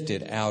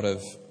lifted out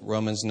of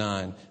Romans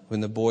 9 when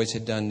the boys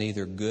had done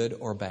neither good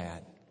or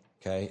bad.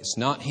 Okay, it's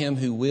not him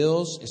who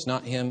wills, it's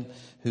not him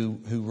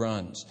who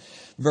runs.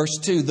 Verse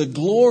 2, the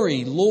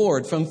glory,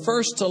 Lord, from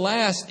first to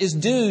last is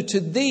due to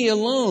Thee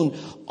alone.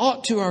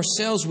 Aught to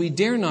ourselves we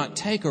dare not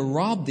take or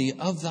rob Thee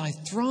of Thy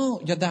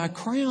throne, Thy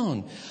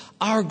crown.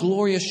 Our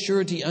glorious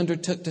surety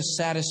undertook to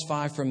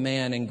satisfy for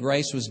man, and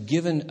grace was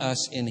given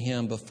us in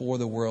Him before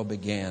the world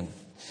began.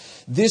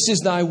 This is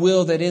Thy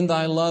will, that in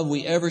Thy love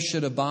we ever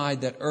should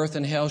abide, that earth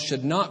and hell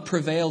should not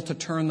prevail to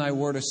turn Thy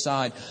word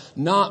aside.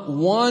 Not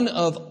one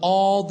of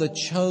all the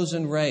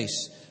chosen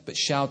race, but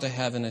shall to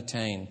heaven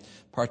attain.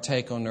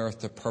 Partake on earth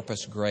the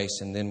purpose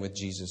grace, and then with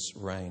Jesus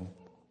reign.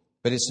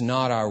 But it's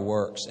not our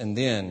works. And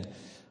then,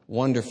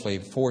 wonderfully,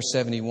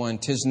 471,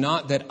 'tis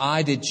not that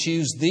I did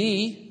choose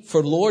Thee,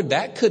 for Lord,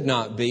 that could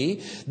not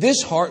be.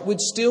 This heart would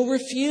still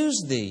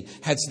refuse Thee,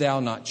 hadst Thou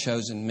not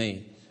chosen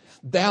me.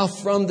 Thou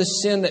from the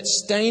sin that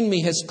stained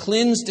me hast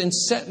cleansed and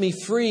set me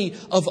free.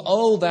 Of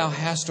old thou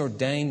hast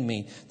ordained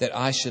me that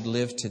I should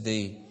live to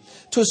thee.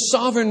 To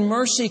sovereign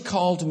mercy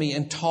called me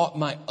and taught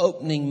my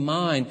opening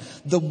mind.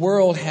 The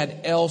world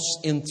had else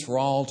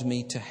enthralled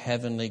me to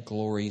heavenly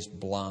glories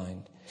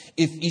blind.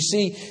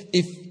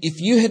 If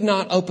you had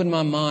not opened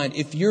my mind,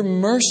 if your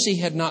mercy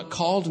had not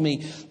called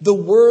me, the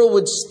world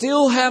would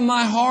still have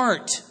my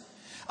heart.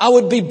 I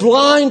would be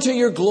blind to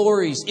your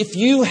glories if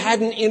you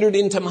hadn't entered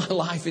into my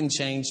life and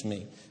changed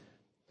me.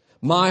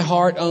 My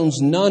heart owns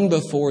none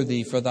before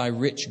thee, for thy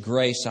rich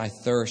grace I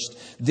thirst.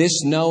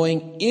 This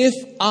knowing, if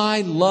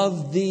I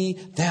love thee,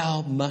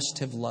 thou must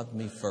have loved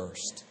me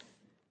first.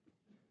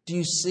 Do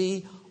you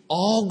see?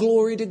 All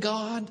glory to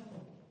God.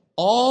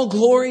 All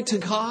glory to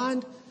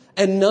God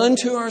and none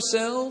to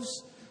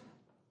ourselves.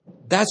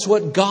 That's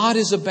what God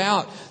is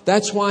about.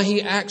 That's why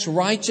He acts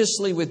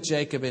righteously with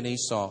Jacob and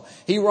Esau.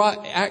 He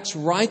acts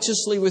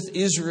righteously with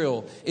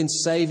Israel in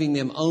saving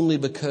them only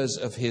because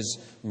of His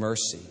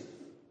mercy.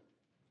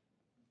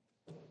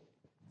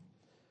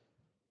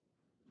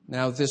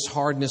 Now, this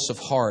hardness of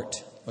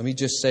heart, let me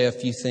just say a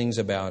few things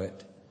about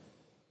it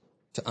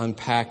to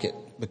unpack it,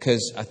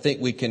 because I think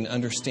we can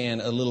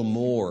understand a little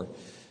more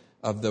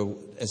of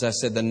as I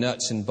said, the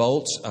nuts and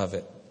bolts of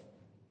it.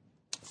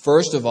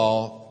 First of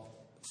all,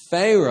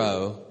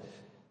 Pharaoh,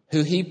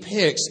 who he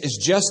picks, is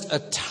just a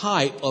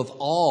type of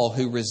all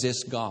who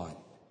resist God.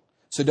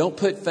 So don't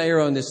put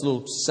Pharaoh in this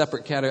little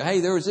separate category.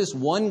 Hey, there was this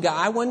one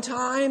guy one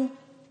time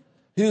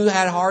who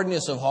had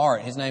hardness of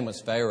heart. His name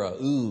was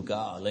Pharaoh. Ooh,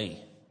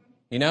 golly.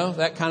 You know,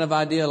 that kind of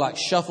idea, like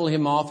shuffle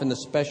him off in the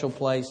special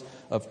place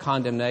of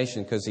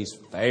condemnation because he's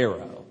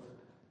Pharaoh.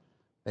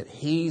 But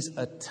he's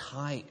a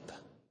type.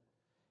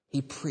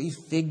 He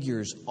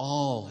prefigures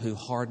all who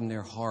harden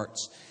their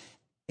hearts,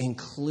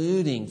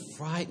 including,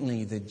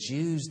 frighteningly, the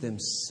Jews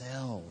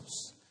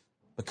themselves.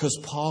 Because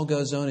Paul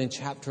goes on in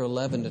chapter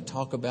 11 to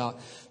talk about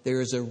there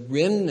is a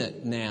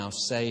remnant now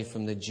saved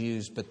from the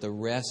Jews, but the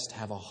rest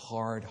have a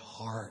hard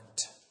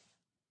heart.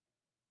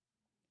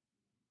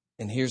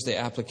 And here's the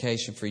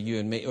application for you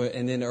and me.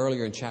 And then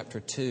earlier in chapter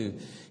 2,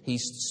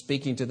 he's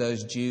speaking to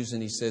those Jews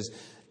and he says,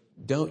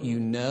 don't you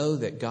know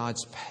that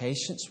God's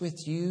patience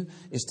with you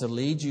is to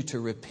lead you to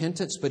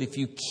repentance? But if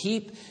you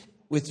keep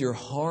with your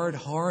hard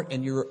heart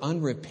and your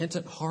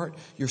unrepentant heart,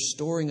 you're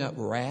storing up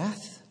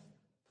wrath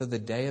for the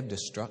day of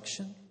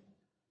destruction.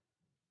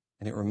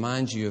 And it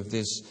reminds you of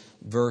this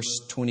verse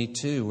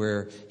 22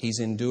 where he's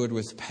endured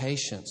with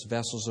patience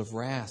vessels of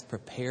wrath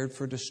prepared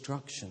for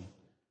destruction.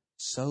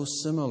 So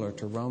similar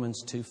to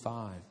Romans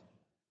 2:5.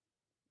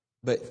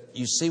 But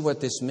you see what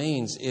this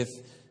means. If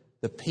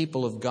the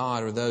people of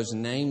God, or those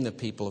named the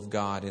people of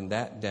God in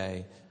that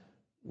day,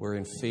 were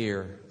in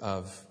fear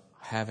of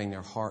having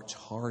their hearts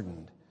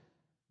hardened,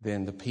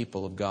 then the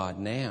people of God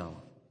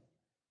now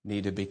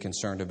need to be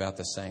concerned about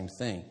the same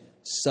thing.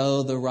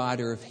 So the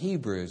writer of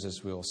Hebrews,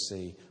 as we'll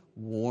see,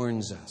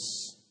 warns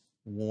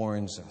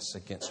us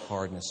against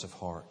hardness of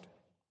heart.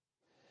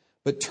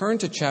 But turn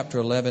to chapter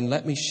 11.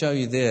 Let me show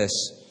you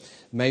this.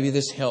 Maybe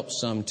this helps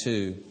some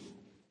too.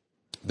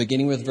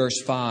 Beginning with verse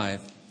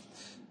 5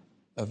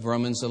 of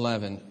Romans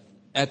 11.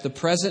 At the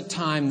present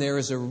time there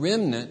is a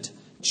remnant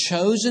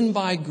chosen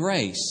by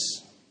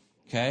grace.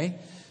 Okay?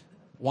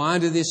 Why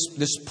do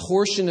this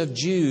portion of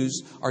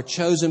Jews are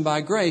chosen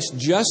by grace,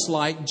 just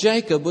like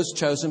Jacob was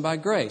chosen by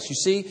grace? You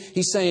see,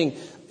 he's saying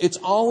it's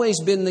always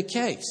been the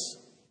case.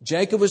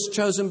 Jacob was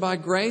chosen by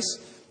grace.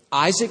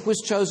 Isaac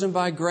was chosen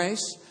by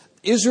grace.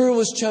 Israel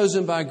was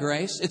chosen by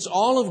grace. It's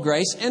all of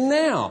grace. And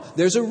now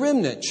there's a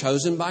remnant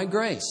chosen by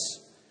grace.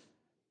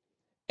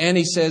 And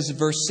he says,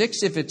 verse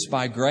 6, if it's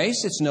by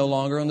grace, it's no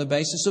longer on the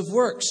basis of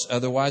works.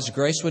 Otherwise,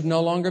 grace would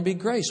no longer be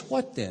grace.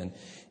 What then?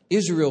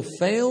 Israel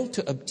failed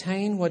to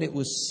obtain what it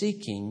was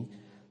seeking.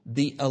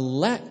 The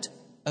elect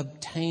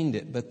obtained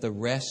it, but the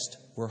rest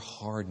were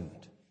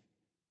hardened.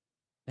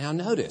 Now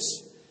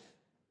notice,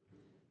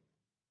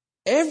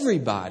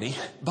 everybody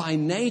by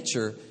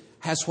nature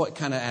has what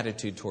kind of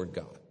attitude toward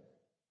God?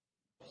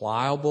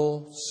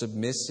 Pliable,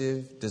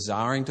 submissive,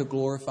 desiring to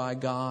glorify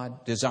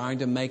God, desiring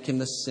to make Him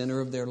the center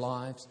of their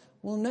lives?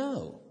 Well,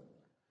 no.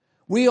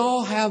 We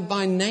all have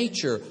by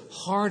nature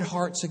hard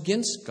hearts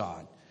against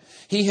God.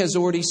 He has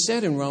already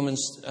said in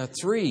Romans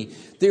 3,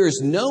 there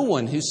is no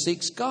one who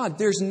seeks God.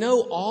 There's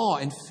no awe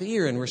and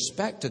fear and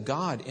respect to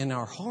God in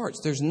our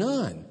hearts. There's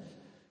none.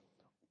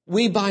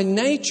 We by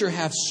nature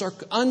have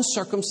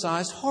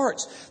uncircumcised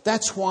hearts.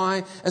 That's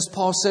why, as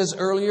Paul says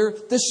earlier,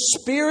 the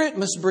Spirit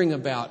must bring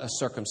about a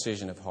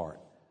circumcision of heart.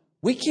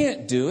 We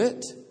can't do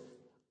it.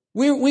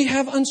 We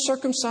have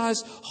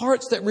uncircumcised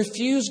hearts that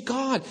refuse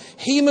God.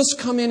 He must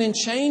come in and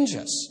change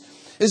us.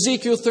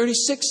 Ezekiel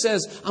 36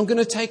 says, I'm going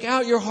to take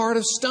out your heart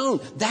of stone.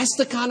 That's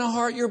the kind of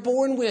heart you're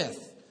born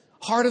with.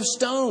 Heart of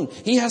stone.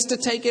 He has to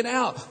take it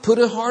out. Put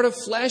a heart of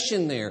flesh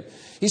in there.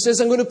 He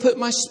says, I'm going to put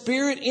my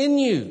Spirit in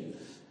you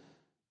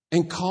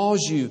and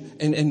cause you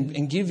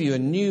and give you a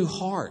new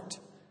heart.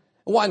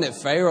 Wasn't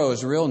that Pharaoh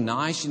was real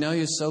nice? He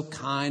was so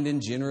kind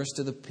and generous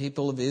to the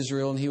people of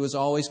Israel, and he was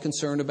always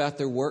concerned about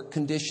their work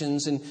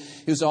conditions, and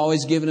he was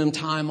always giving them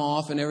time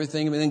off and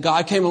everything. And then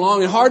God came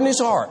along and hardened his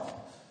heart.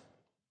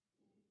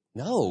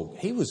 No,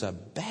 he was a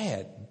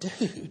bad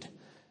dude.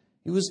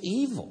 He was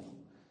evil.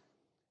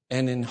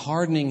 And in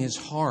hardening his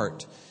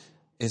heart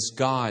is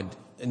God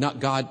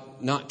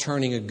not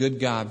turning a good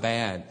guy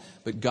bad,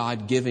 but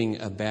God giving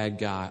a bad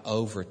guy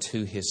over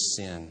to his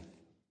sin.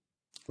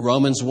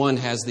 Romans 1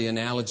 has the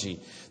analogy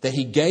that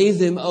he gave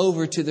them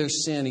over to their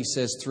sin, he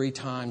says 3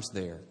 times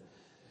there.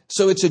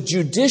 So it's a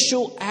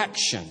judicial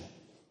action.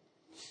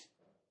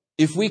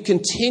 If we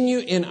continue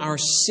in our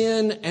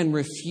sin and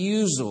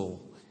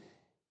refusal,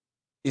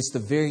 it's the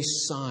very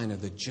sign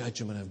of the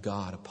judgment of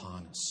God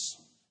upon us,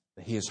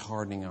 that he is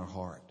hardening our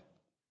heart.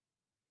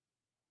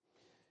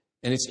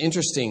 And it's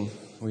interesting,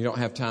 we don't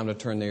have time to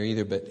turn there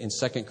either, but in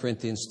 2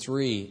 Corinthians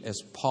 3,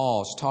 as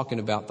Paul's talking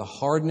about the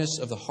hardness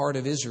of the heart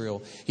of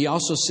Israel, he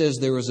also says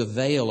there was a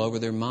veil over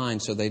their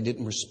mind, so they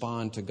didn't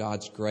respond to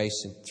God's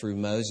grace through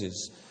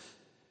Moses.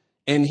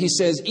 And he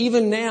says,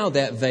 even now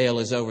that veil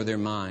is over their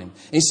mind.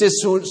 And he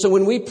says, so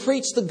when we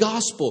preach the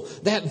gospel,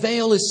 that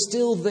veil is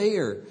still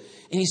there.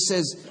 And he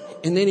says,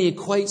 and then he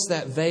equates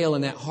that veil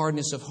and that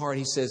hardness of heart.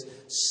 He says,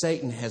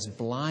 Satan has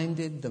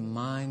blinded the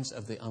minds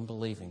of the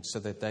unbelieving so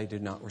that they do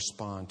not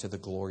respond to the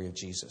glory of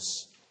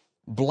Jesus.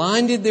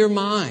 Blinded their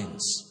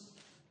minds.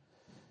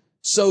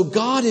 So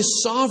God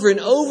is sovereign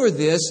over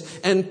this.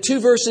 And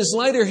 2 verses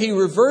later, he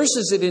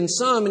reverses it in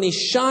some and he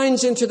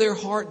shines into their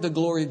heart the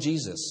glory of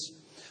Jesus.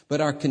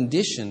 But our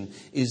condition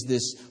is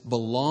this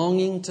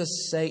belonging to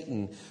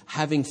Satan.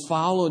 Having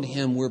followed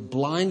him, we're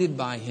blinded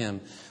by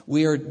him.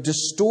 We are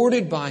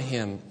distorted by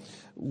him.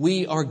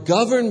 We are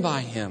governed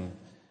by him.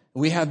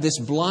 We have this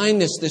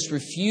blindness, this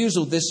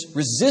refusal, this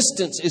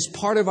resistance is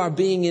part of our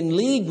being in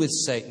league with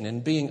Satan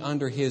and being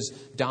under his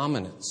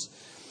dominance.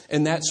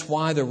 And that's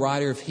why the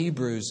writer of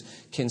Hebrews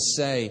can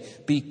say,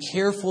 be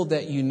careful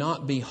that you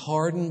not be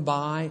hardened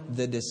by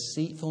the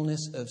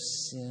deceitfulness of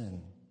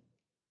sin.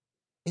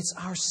 It's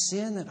our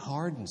sin that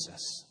hardens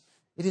us.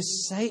 It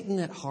is Satan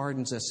that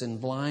hardens us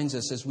and blinds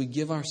us as we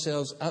give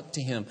ourselves up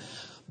to him.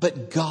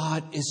 But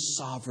God is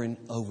sovereign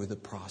over the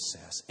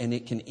process. And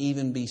it can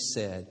even be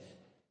said,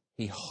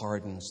 he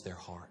hardens their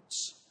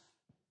hearts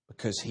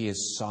because he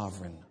is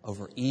sovereign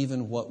over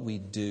even what we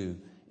do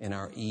in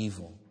our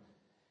evil.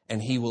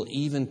 And he will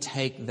even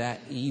take that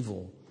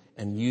evil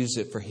and use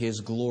it for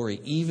his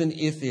glory, even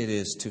if it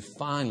is to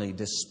finally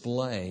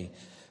display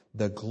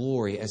the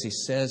glory, as he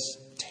says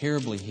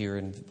terribly here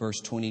in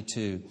verse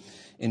 22,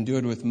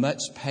 endured with much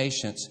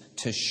patience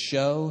to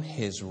show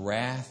his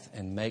wrath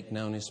and make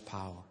known his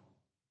power.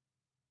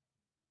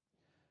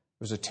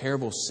 There's a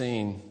terrible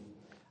scene.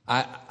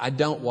 I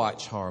don't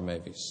watch horror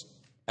movies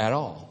at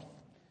all,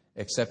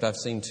 except I've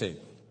seen 2.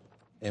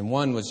 And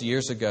one was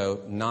years ago,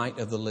 Night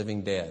of the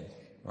Living Dead,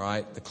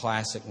 right? The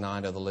classic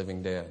Night of the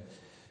Living Dead.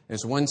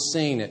 There's one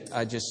scene that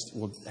I just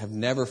have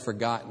never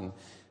forgotten.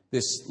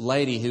 This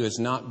lady who has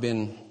not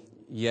been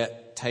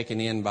yet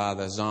taken in by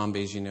the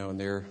zombies, and I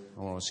don't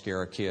want to scare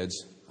our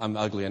kids. I'm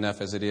ugly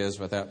enough as it is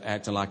without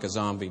acting like a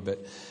zombie. But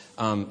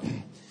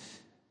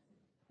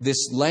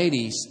this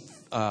lady's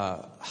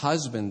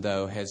husband,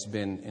 though, has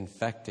been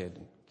infected,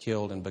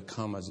 killed, and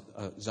become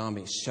a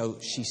zombie. So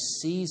she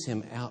sees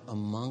him out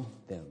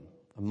amongst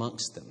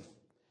them.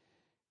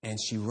 And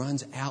she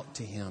runs out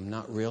to him,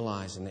 not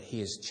realizing that he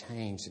has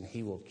changed and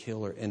he will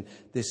kill her. And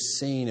this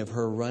scene of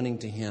her running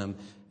to him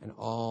and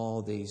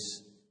all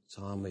these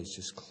zombies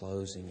just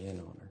closing in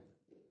on her.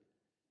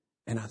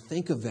 And I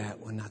think of that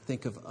when I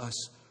think of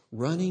us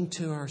running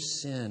to our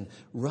sin,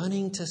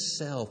 running to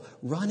self,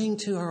 running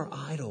to our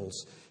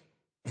idols.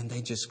 And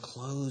they just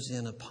close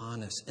in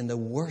upon us. And the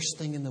worst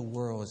thing in the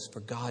world is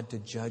for God to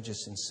judge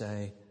us and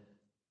say,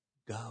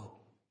 go.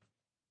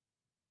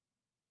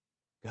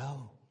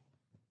 Go.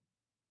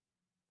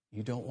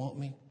 You don't want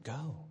me?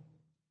 Go.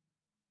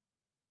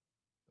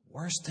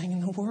 Worst thing in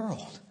the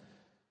world.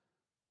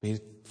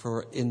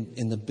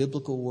 In the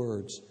biblical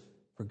words,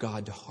 for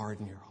God to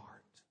harden your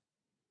heart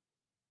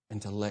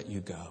and to let you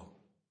go,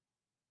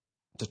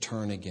 to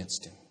turn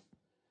against him.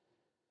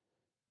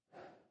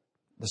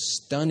 The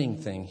stunning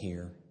thing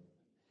here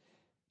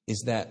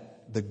is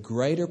that the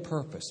greater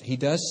purpose, he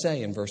does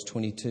say in verse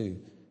 22,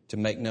 to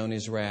make known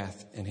his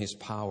wrath and his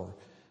power.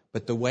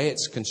 But the way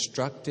it's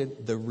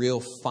constructed, the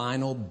real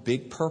final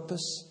big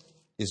purpose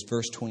is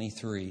verse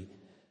 23.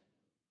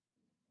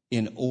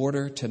 In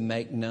order to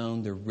make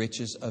known the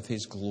riches of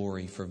his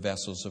glory for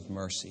vessels of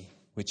mercy,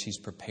 which he's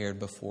prepared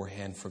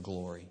beforehand for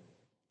glory.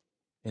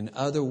 In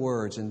other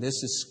words, and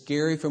this is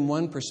scary from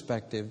one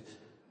perspective,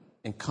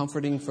 and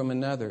comforting from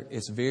another,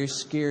 it's very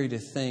scary to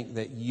think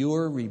that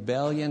your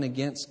rebellion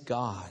against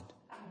God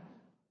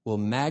will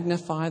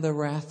magnify the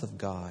wrath of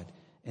God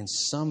and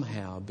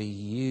somehow be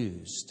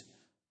used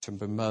to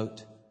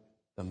promote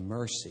the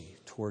mercy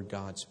toward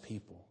God's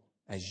people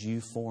as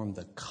you form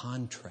the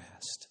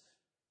contrast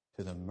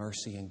to the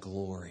mercy and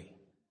glory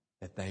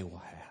that they will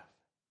have.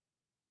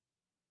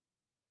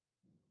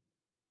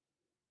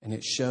 And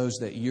it shows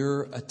that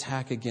your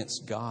attack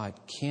against God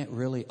can't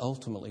really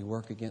ultimately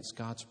work against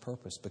God's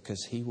purpose,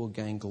 because He will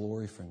gain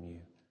glory from you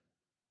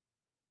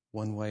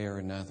one way or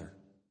another.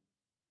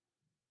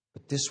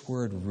 But this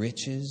word,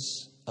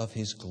 riches of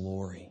His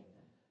glory,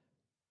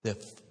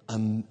 the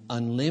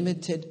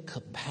unlimited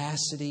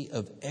capacity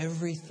of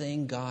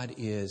everything God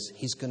is,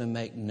 He's going to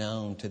make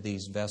known to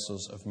these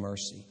vessels of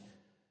mercy.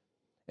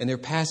 And there are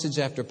passage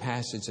after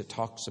passage that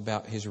talks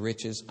about His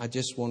riches. I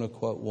just want to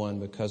quote one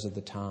because of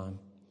the time.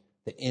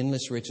 The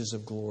endless riches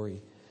of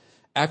glory.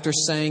 After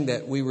saying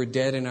that we were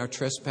dead in our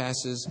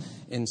trespasses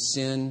and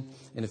sin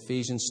in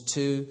Ephesians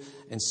 2,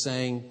 and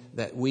saying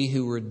that we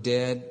who were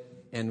dead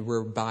and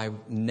were by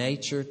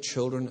nature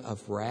children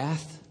of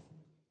wrath,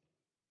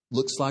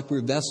 looks like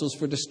we're vessels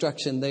for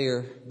destruction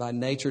there, by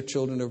nature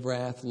children of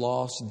wrath,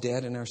 lost,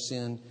 dead in our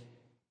sin.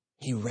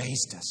 He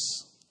raised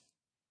us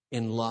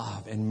in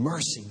love and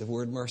mercy. The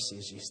word mercy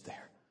is used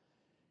there.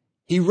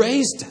 He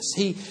raised us.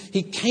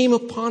 He came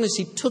upon us.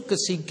 He took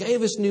us. He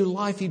gave us new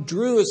life. He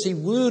drew us. He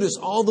wooed us.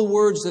 All the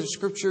words that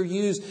Scripture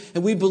used.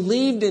 And we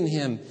believed in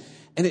Him.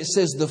 And it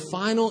says the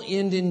final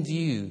end in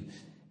view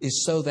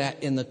is so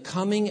that in the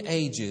coming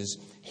ages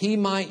He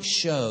might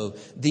show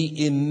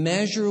the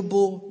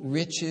immeasurable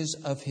riches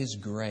of His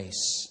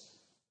grace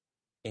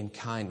in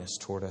kindness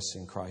toward us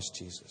in Christ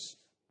Jesus.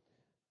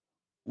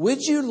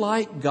 Would you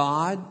like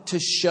God to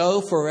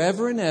show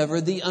forever and ever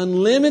the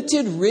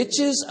unlimited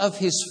riches of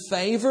His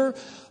favor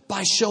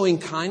by showing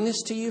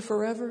kindness to you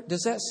forever?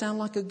 Does that sound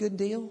like a good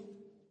deal?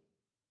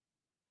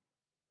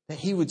 That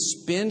He would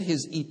spend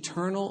His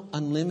eternal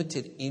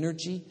unlimited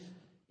energy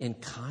in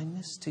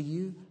kindness to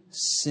you,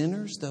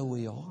 sinners though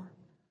we are?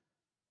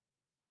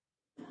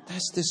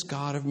 That's this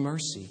God of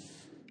mercy.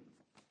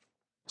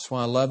 That's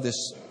why I love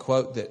this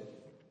quote that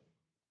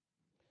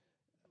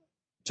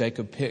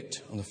Jacob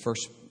picked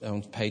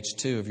on page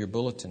 2 of your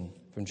bulletin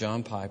from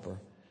John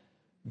Piper.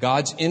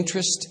 God's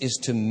interest is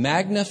to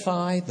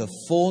magnify the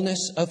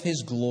fullness of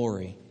His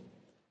glory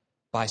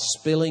by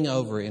spilling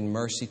over in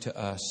mercy to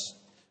us.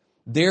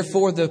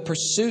 Therefore, the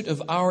pursuit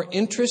of our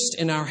interest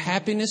and our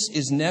happiness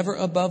is never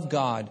above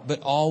God,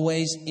 but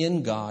always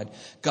in God.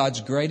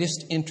 God's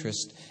greatest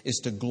interest is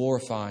to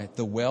glorify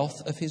the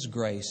wealth of His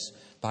grace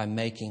by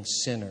making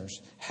sinners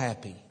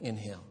happy in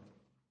Him.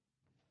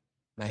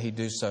 May He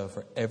do so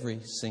for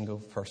every single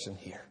person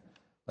here.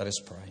 Let us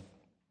pray.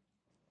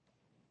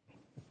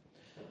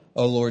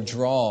 Oh Lord,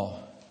 draw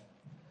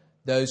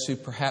those who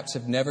perhaps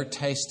have never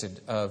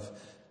tasted of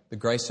the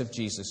grace of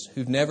Jesus,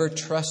 who've never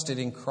trusted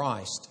in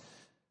Christ,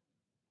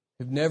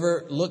 who've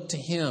never looked to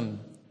Him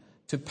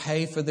to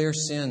pay for their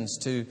sins,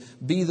 to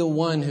be the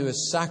one who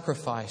has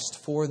sacrificed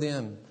for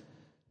them,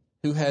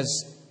 who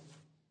has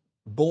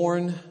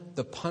borne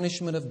the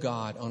punishment of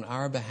God on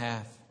our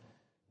behalf.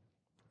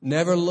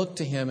 Never looked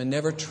to Him and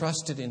never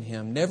trusted in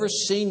Him. Never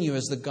seen You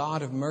as the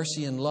God of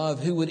mercy and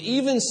love, who would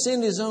even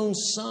send His own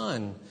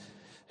Son,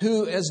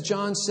 who, as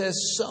John says,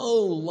 so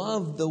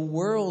loved the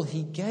world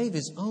He gave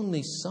His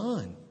only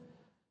Son,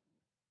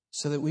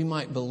 so that we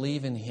might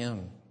believe in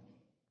Him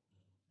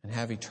and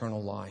have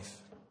eternal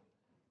life.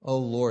 Oh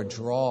Lord,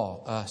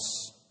 draw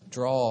us.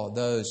 Draw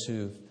those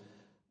who've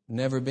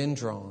never been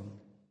drawn.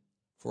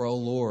 For, oh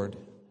Lord,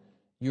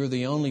 You're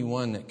the only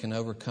one that can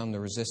overcome the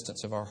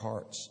resistance of our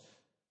hearts.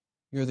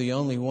 You're the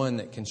only one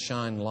that can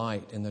shine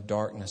light in the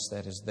darkness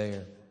that is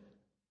there.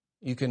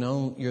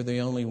 You're the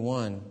only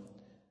one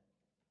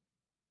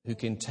who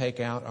can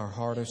take out our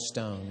heart of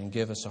stone and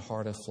give us a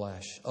heart of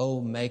flesh. Oh,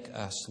 make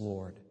us,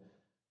 Lord,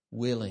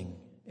 willing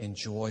and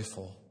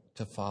joyful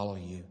to follow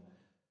You.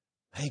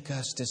 Make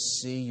us to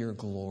see Your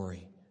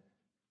glory.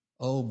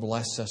 Oh,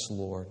 bless us,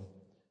 Lord,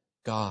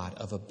 God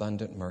of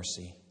abundant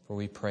mercy. For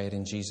we pray it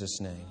in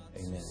Jesus' name.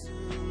 Amen.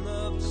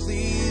 The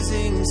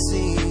pleasing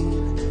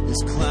scene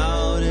is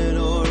clouded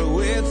or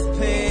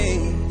with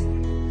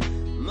pain.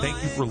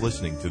 Thank you for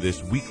listening to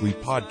this weekly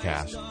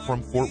podcast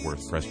from Fort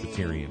Worth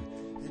Presbyterian.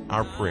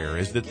 Our prayer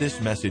is that this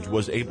message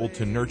was able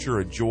to nurture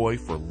a joy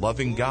for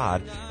loving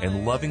God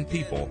and loving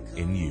people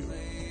in you.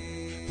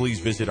 Please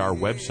visit our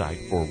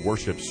website for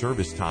worship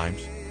service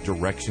times,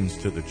 directions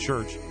to the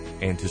church,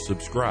 and to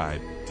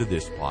subscribe to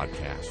this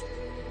podcast.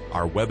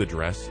 Our web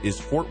address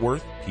is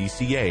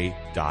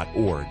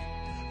fortworthpca.org.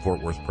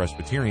 Fort Worth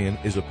Presbyterian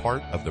is a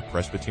part of the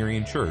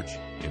Presbyterian Church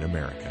in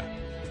America.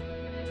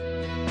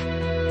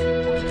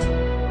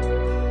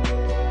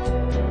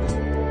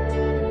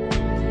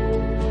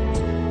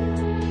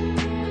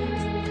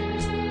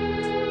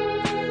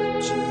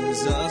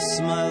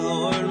 Jesus, my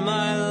Lord,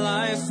 my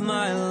life,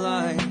 my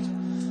light.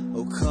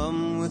 Oh,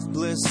 come with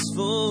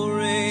blissful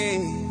ray.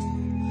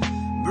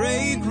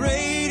 Break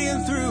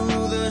radiant through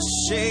the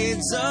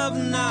shades of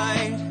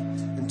night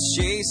and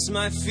chase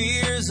my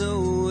fears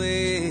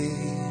away.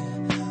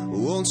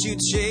 Won't You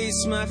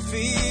chase my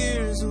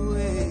fears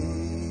away?